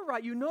 you are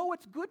right. You know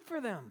what's good for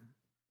them.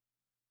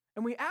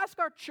 And we ask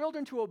our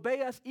children to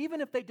obey us even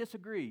if they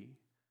disagree.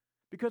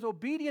 Because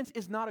obedience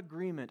is not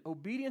agreement.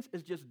 Obedience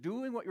is just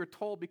doing what you're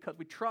told because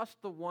we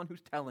trust the one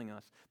who's telling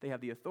us. They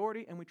have the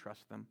authority and we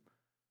trust them.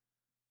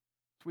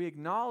 So we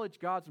acknowledge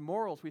God's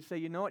morals. We say,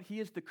 you know what? He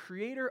is the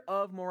creator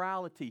of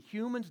morality.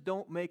 Humans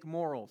don't make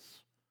morals.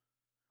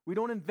 We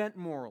don't invent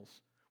morals.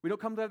 We don't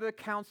come to a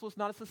council. It's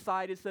not a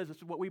society that says this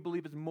is what we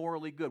believe is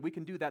morally good. We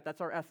can do that. That's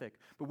our ethic.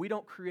 But we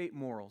don't create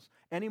morals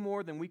any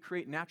more than we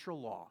create natural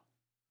law.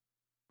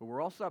 But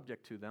we're all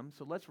subject to them.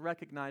 So let's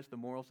recognize the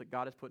morals that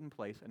God has put in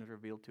place and has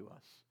revealed to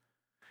us.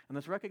 And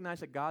let's recognize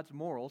that God's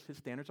morals, his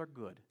standards, are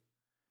good.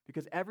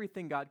 Because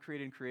everything God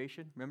created in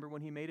creation, remember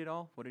when he made it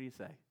all? What did he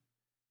say?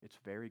 It's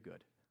very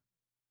good.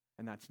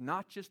 And that's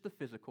not just the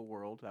physical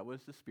world. That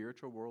was the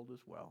spiritual world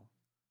as well.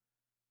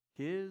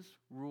 His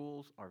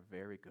rules are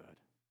very good.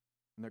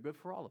 And they're good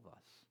for all of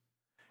us.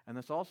 And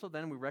this also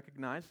then we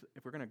recognize,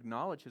 if we're going to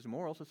acknowledge his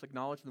morals, let's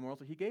acknowledge the morals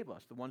that he gave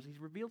us, the ones he's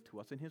revealed to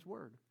us in his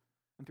word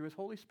and through his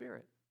Holy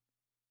Spirit.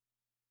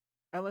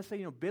 And let's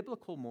say,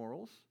 biblical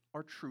morals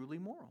are truly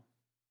moral.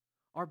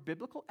 Our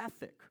biblical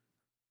ethic,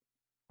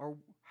 or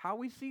how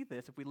we see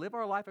this, if we live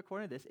our life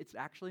according to this, it's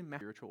actually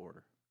spiritual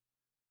order.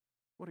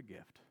 What a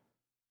gift.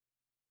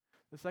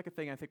 The second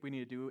thing I think we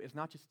need to do is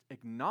not just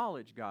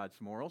acknowledge God's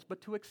morals,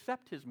 but to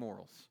accept his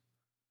morals.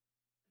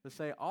 To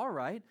say, all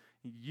right,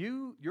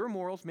 your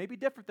morals may be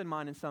different than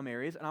mine in some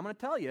areas, and I'm going to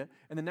tell you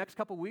in the next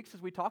couple weeks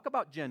as we talk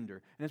about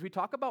gender, and as we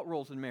talk about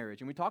roles in marriage,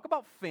 and we talk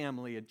about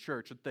family and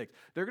church and things,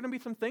 there are going to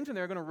be some things and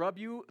they're going to rub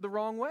you the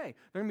wrong way.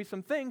 There are going to be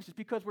some things, just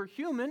because we're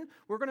human,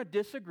 we're going to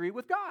disagree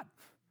with God.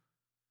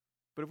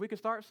 But if we could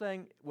start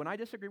saying, when I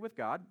disagree with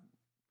God,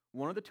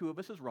 one of the two of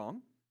us is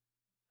wrong,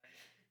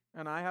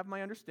 and I have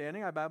my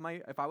understanding,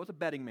 if I was a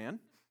betting man,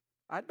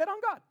 I'd bet on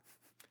God,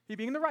 he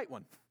being the right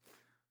one.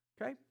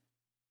 Okay?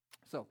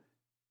 So,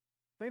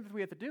 the thing that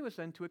we have to do is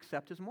then to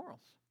accept his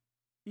morals,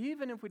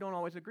 even if we don't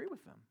always agree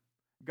with them.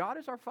 God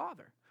is our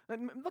Father.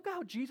 And look at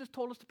how Jesus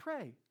told us to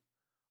pray.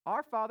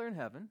 Our Father in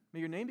heaven, may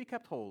your name be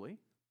kept holy,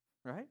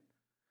 right?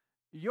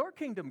 Your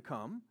kingdom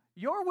come,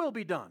 your will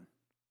be done,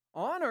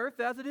 on earth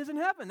as it is in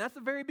heaven. That's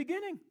the very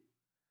beginning.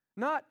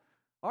 Not,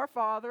 our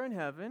Father in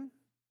heaven,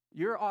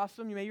 you're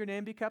awesome, may your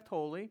name be kept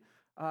holy.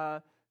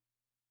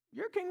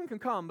 Your kingdom can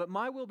come, but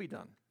my will be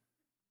done.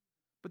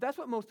 But that's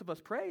what most of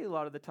us pray a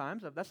lot of the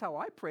times. That's how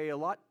I pray a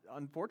lot,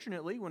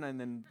 unfortunately, and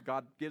then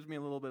God gives me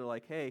a little bit of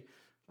like, hey,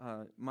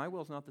 my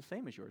will's not the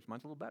same as yours.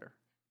 Mine's a little better.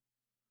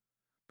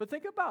 But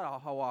think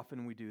about how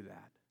often we do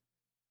that.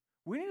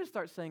 We need to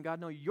start saying, God,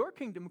 no, your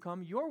kingdom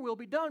come, your will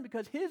be done,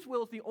 because his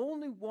will is the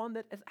only one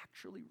that is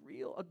actually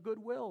real, a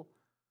good will.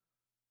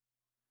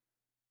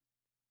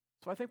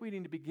 So I think we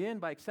need to begin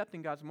by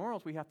accepting God's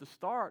morals. We have to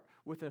start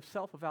with a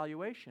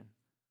self-evaluation.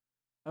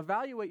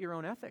 Evaluate your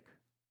own ethic.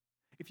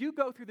 If you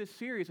go through this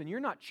series and you're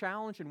not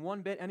challenged in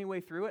one bit any way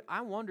through it,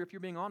 I wonder if you're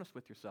being honest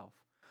with yourself.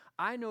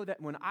 I know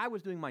that when I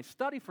was doing my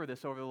study for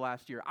this over the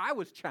last year, I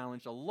was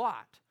challenged a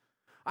lot.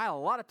 I had a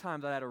lot of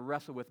times I had to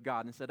wrestle with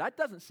God and said, that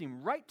doesn't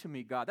seem right to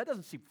me, God. That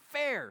doesn't seem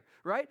fair,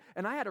 right?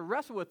 And I had to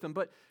wrestle with him,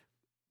 but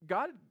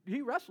God,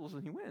 he wrestles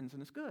and he wins,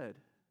 and it's good.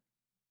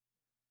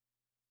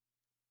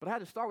 But I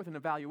had to start with an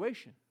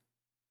evaluation.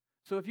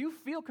 So if you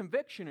feel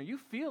conviction or you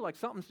feel like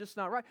something's just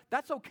not right,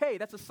 that's okay.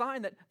 That's a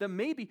sign that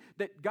maybe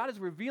that God is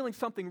revealing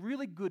something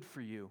really good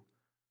for you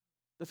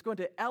that's going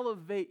to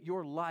elevate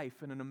your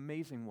life in an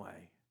amazing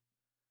way.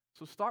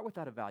 So start with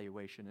that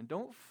evaluation, and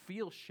don't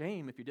feel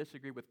shame if you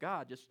disagree with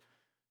God. Just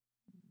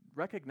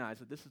recognize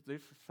that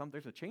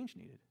there's a change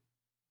needed.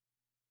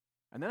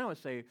 And then I would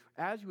say,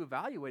 as you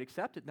evaluate,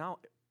 accept it. Now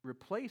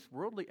replace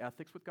worldly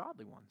ethics with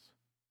godly ones.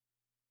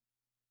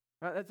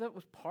 That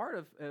was part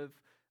of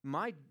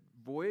my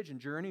voyage and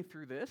journey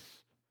through this.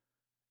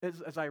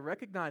 As I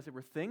recognized there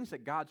were things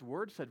that God's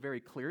word said very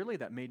clearly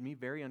that made me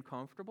very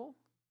uncomfortable,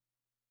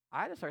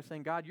 I had to start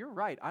saying, God, you're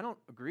right. I don't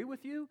agree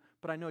with you,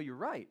 but I know you're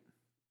right.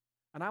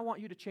 And I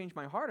want you to change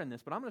my heart on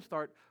this, but I'm going to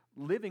start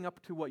living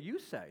up to what you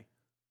say.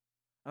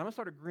 And I'm going to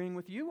start agreeing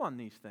with you on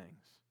these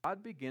things.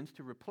 God begins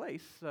to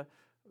replace,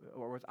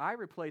 or as I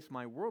replace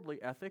my worldly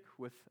ethic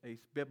with a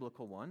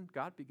biblical one,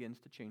 God begins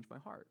to change my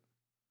heart.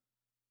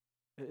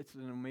 It's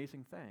an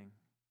amazing thing.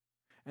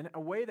 And a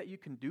way that you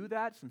can do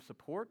that, some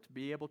support to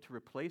be able to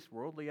replace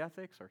worldly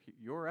ethics or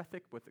your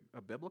ethic with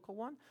a biblical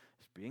one,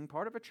 is being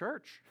part of a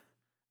church.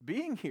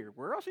 Being here.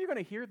 Where else are you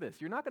going to hear this?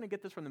 You're not going to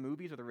get this from the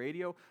movies or the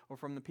radio or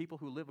from the people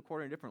who live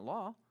according to different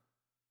law.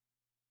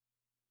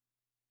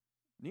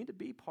 You need to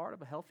be part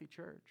of a healthy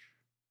church.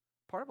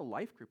 Part of a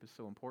life group is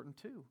so important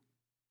too.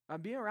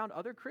 Being around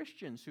other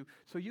Christians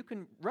so you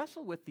can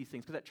wrestle with these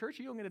things. Because at church,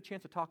 you don't get a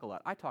chance to talk a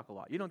lot. I talk a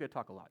lot. You don't get to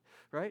talk a lot,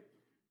 right?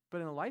 But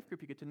in a life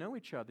group, you get to know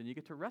each other, and you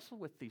get to wrestle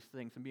with these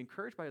things and be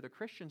encouraged by other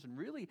Christians and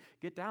really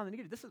get down. And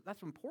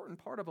that's an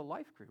important part of a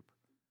life group.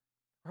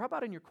 Or how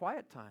about in your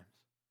quiet times?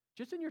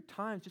 Just in your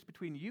times, just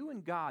between you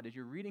and God as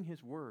you're reading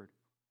his word,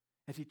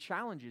 as he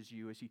challenges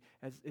you,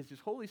 as his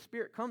Holy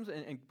Spirit comes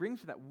and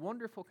brings that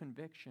wonderful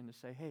conviction to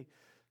say, hey,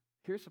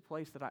 here's a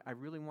place that I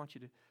really want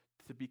you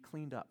to be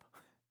cleaned up.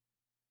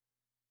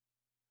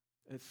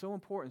 And it's so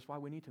important. It's why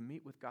we need to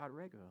meet with God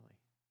regularly.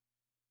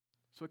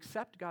 So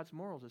accept God's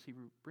morals as he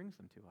brings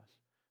them to us.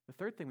 The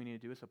third thing we need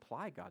to do is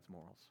apply God's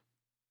morals.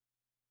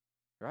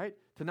 Right?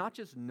 To not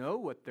just know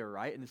what they're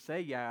right and to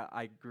say, yeah,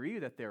 I agree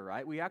that they're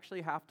right. We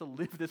actually have to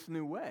live this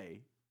new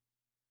way.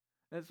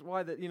 That's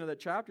why that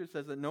chapter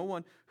says that no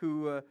one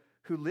who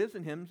lives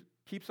in him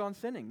keeps on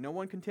sinning. No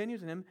one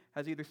continues in him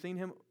has either seen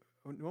him.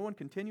 No one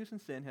continues in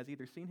sin has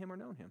either seen him or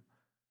known him.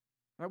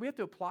 Right? We have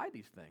to apply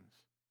these things.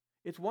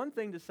 It's one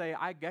thing to say,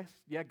 I guess,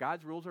 yeah,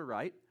 God's rules are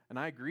right, and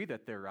I agree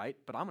that they're right,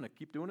 but I'm going to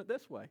keep doing it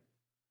this way.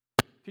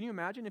 Can you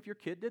imagine if your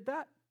kid did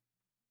that?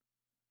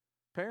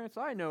 Parents,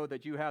 I know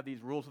that you have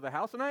these rules of the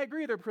house, and I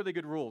agree they're pretty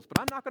good rules, but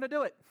I'm not going to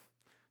do it.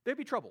 There'd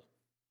be trouble.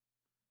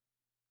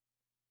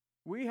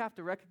 We have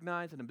to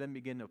recognize and then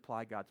begin to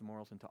apply God's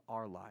morals into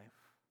our life.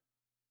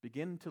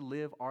 Begin to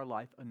live our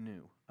life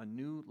anew, a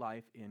new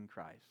life in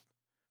Christ,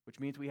 which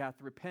means we have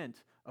to repent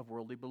of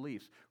worldly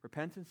beliefs.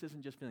 Repentance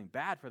isn't just feeling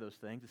bad for those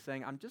things. It's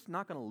saying, I'm just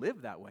not going to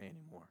live that way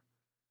anymore.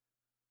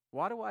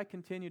 Why do I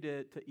continue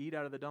to eat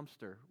out of the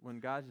dumpster when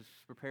God has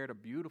prepared a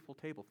beautiful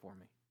table for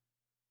me?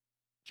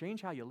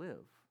 Change how you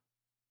live.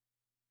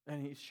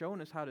 And he's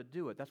shown us how to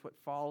do it. That's what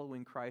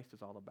following Christ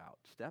is all about.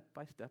 Step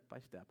by step by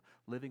step,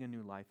 living a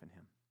new life in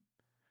him.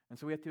 And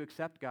so we have to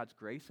accept God's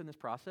grace in this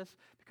process,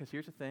 because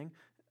here's the thing,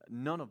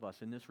 none of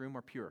us in this room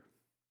are pure.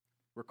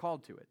 We're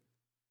called to it.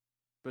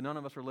 But none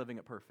of us are living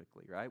it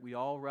perfectly, right? We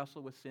all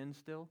wrestle with sin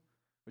still,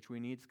 which we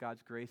need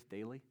God's grace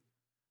daily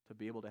to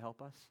be able to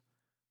help us.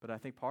 But I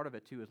think part of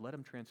it too is let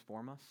him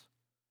transform us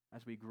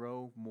as we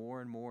grow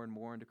more and more and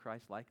more into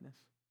Christ's likeness.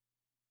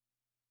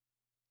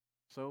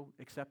 So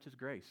accept his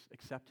grace,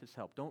 accept his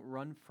help. Don't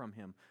run from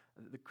him.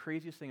 The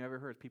craziest thing I've ever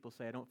heard is people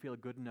say, I don't feel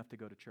good enough to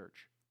go to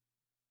church.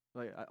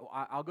 Like,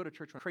 I'll go to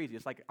church when I'm crazy.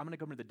 It's like I'm going to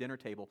come to the dinner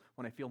table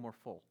when I feel more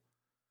full.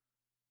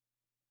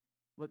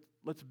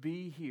 Let's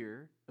be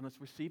here and let's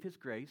receive his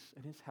grace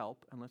and his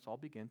help, and let's all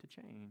begin to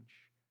change.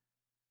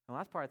 And the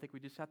last part, I think we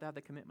just have to have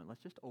the commitment.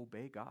 Let's just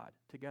obey God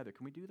together.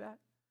 Can we do that?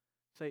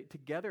 Say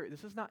together,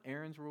 this is not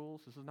Aaron's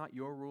rules, this is not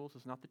your rules,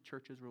 this is not the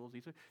church's rules.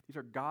 These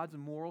are God's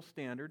moral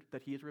standard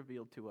that he has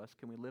revealed to us.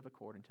 Can we live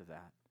according to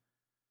that?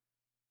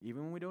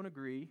 Even when we don't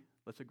agree,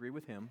 let's agree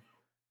with him,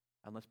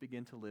 and let's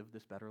begin to live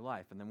this better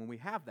life. And then when we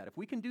have that, if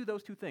we can do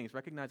those two things,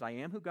 recognize I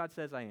am who God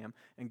says I am,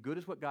 and good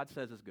is what God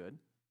says is good,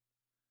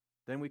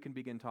 then we can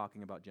begin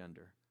talking about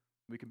gender.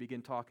 We can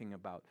begin talking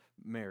about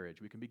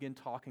marriage. We can begin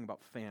talking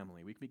about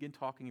family. We can begin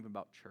talking even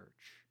about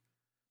church.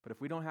 But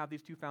if we don't have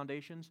these two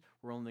foundations,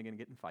 we're only going to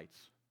get in fights.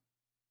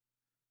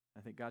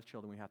 I think God's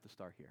children, we have to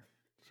start here.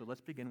 So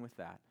let's begin with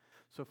that.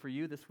 So for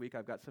you this week,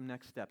 I've got some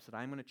next steps that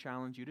I'm going to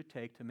challenge you to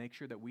take to make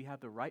sure that we have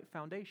the right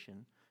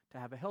foundation to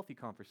have a healthy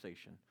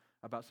conversation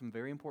about some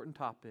very important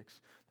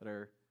topics that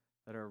are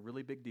a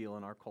really big deal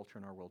in our culture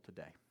and our world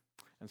today.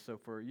 And so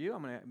for you,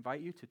 I'm going to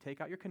invite you to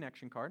take out your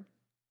connection card.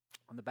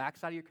 On the back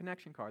side of your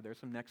connection card, there are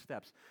some next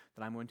steps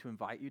that I'm going to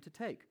invite you to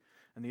take.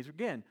 And these are,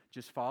 again,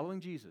 just following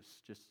Jesus.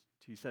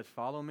 He says,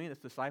 follow me. That's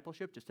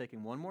discipleship, just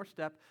taking one more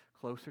step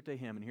closer to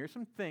him. And here's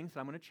some things that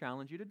I'm going to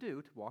challenge you to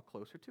do to walk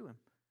closer to him.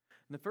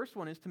 And the first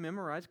one is to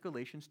memorize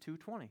Galatians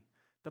 2:20.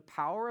 The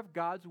power of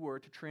God's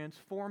word to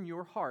transform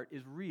your heart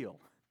is real.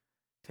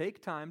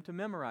 Take time to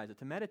memorize it,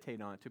 to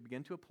meditate on it, to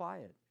begin to apply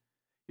it.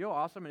 You know how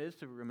awesome it is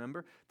to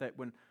remember that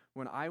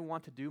when I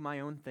want to do my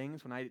own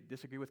things, when I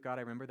disagree with God,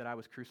 I remember that I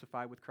was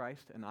crucified with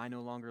Christ and I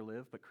no longer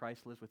live, but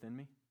Christ lives within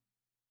me.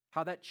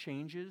 How that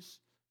changes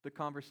the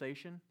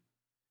conversation.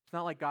 It's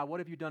not like, God, what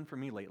have you done for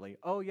me lately?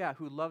 Oh, yeah,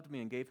 who loved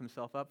me and gave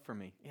himself up for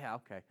me. Yeah,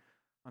 okay.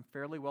 I'm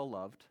fairly well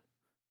loved.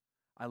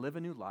 I live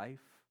a new life.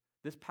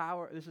 This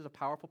is a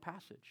powerful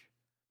passage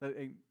that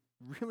it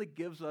really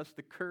gives us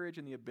the courage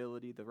and the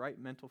ability, the right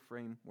mental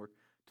framework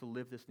to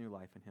live this new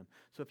life in him.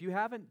 So if you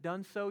haven't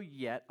done so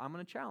yet, I'm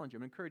going to challenge you.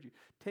 I'm going to encourage you.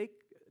 Take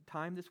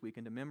time this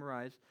weekend to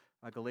memorize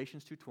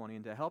Galatians 2:20.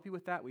 And to help you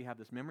with that, we have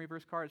this memory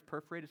verse card. It's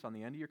perforated. It's on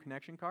the end of your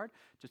connection card.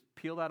 Just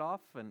peel that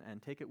off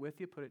and take it with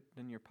you. Put it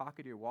in your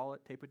pocket or your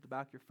wallet. Tape it to the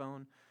back of your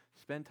phone.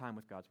 Spend time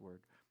with God's word.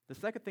 The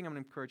second thing I'm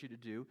going to encourage you to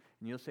do,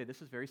 and you'll say,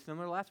 this is very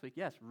similar to last week.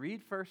 Yes,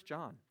 read 1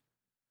 John.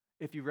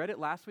 If you read it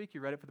last week, you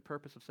read it for the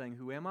purpose of saying,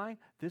 who am I?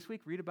 This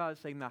week, read about it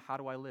saying, now, how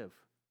do I live?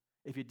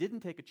 If you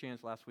didn't take a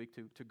chance last week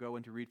to go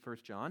and to read 1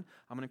 John,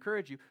 I'm going to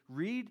encourage you,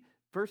 read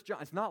 1 John.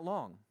 It's not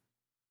long,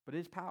 but it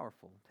is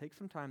powerful. Take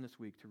some time this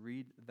week to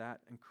read that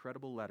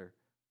incredible letter.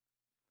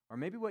 Or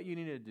maybe what you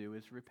need to do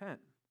is repent.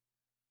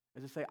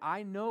 Is to say,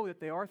 I know that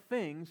there are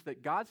things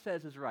that God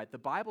says is right, the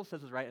Bible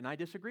says is right, and I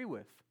disagree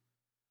with.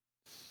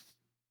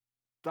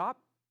 Stop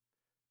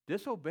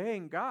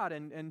disobeying God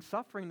and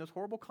suffering those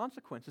horrible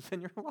consequences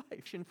in your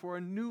life. And for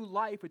a new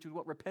life, which is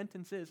what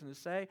repentance is, and to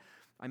say,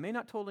 I may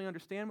not totally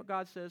understand what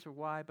God says or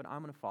why, but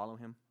I'm going to follow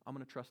him. I'm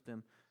going to trust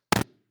him.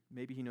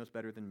 Maybe he knows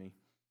better than me.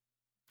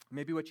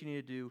 Maybe what you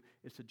need to do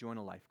is to join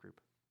a life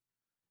group.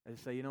 And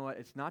say, you know what,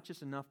 it's not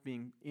just enough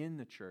being in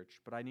the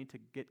church, but I need to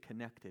get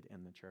connected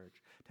in the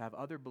church, to have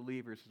other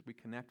believers as we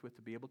connect with,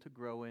 to be able to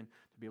grow in,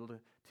 to be able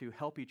to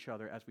help each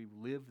other as we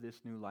live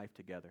this new life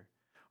together.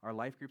 Our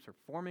life groups are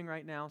forming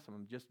right now, some of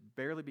them just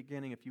barely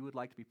beginning. If you would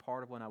like to be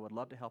part of one, I would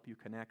love to help you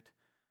connect.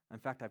 In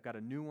fact, I've got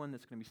a new one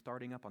that's going to be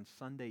starting up on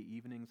Sunday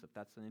evenings, if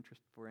that's an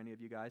interest for any of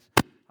you guys.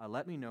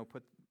 Let me know,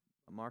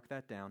 mark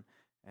that down.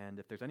 And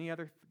if there's any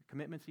other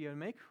commitments you want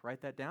to make,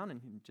 write that down.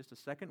 And in just a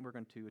second, we're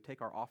going to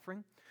take our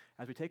offering.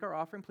 As we take our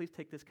offering, please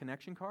take this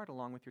connection card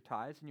along with your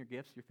tithes and your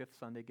gifts, your Fifth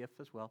Sunday gifts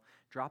as well.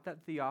 Drop that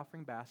into the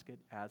offering basket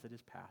as it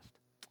is passed.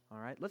 All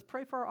right, let's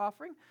pray for our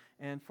offering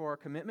and for our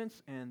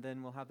commitments, and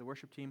then we'll have the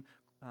worship team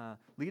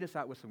lead us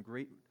out with some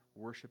great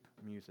worship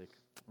music.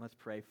 Let's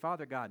pray.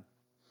 Father God,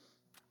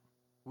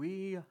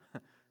 we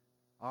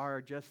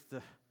are just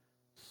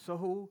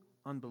so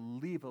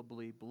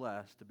unbelievably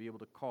blessed to be able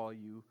to call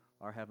you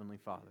our Heavenly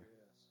Father.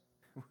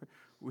 Yes.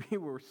 We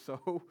were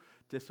so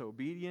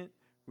disobedient.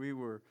 We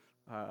were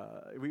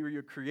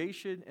your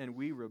creation, and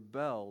we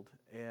rebelled,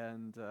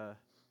 and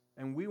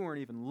we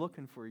weren't even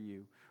looking for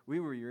you.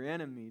 We were your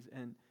enemies,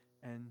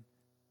 and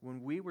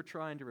when we were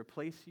trying to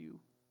replace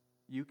you,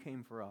 you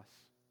came for us.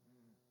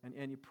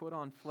 And you put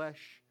on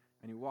flesh,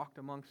 and you walked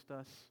amongst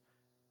us,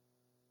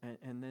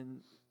 and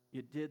then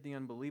you did the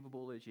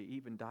unbelievable as you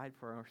even died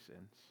for our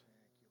sins.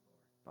 Thank you,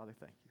 Lord. Father,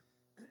 thank you.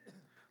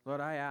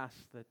 Lord, I ask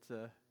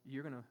that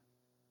you're going to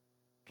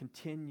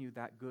continue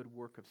that good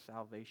work of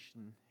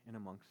salvation in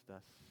amongst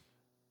us.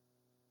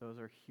 Those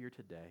are here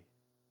today.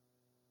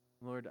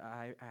 Lord,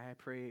 I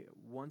pray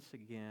once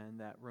again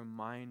that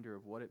reminder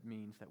of what it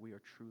means that we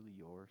are truly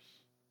yours.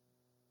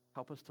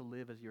 Help us to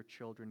live as your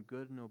children,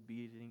 good and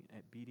obedient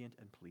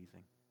and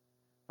pleasing.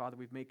 Father,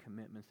 we've made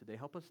commitments today.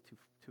 Help us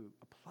to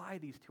apply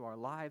these to our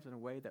lives in a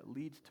way that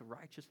leads to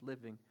righteous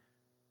living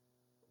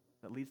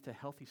that leads to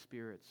healthy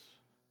spirits.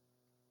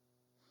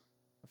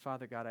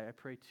 Father God, I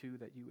pray too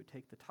that you would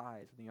take the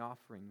tithes and the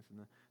offerings and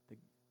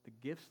the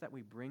gifts that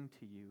we bring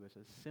to you as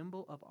a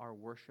symbol of our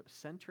worship,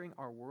 centering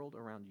our world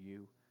around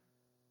you.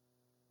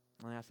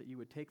 And I ask that you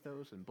would take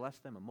those and bless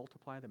them and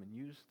multiply them and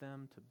use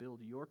them to build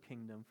your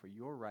kingdom for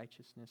your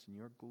righteousness and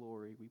your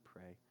glory, we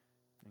pray.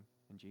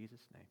 In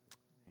Jesus' name,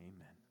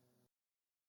 amen.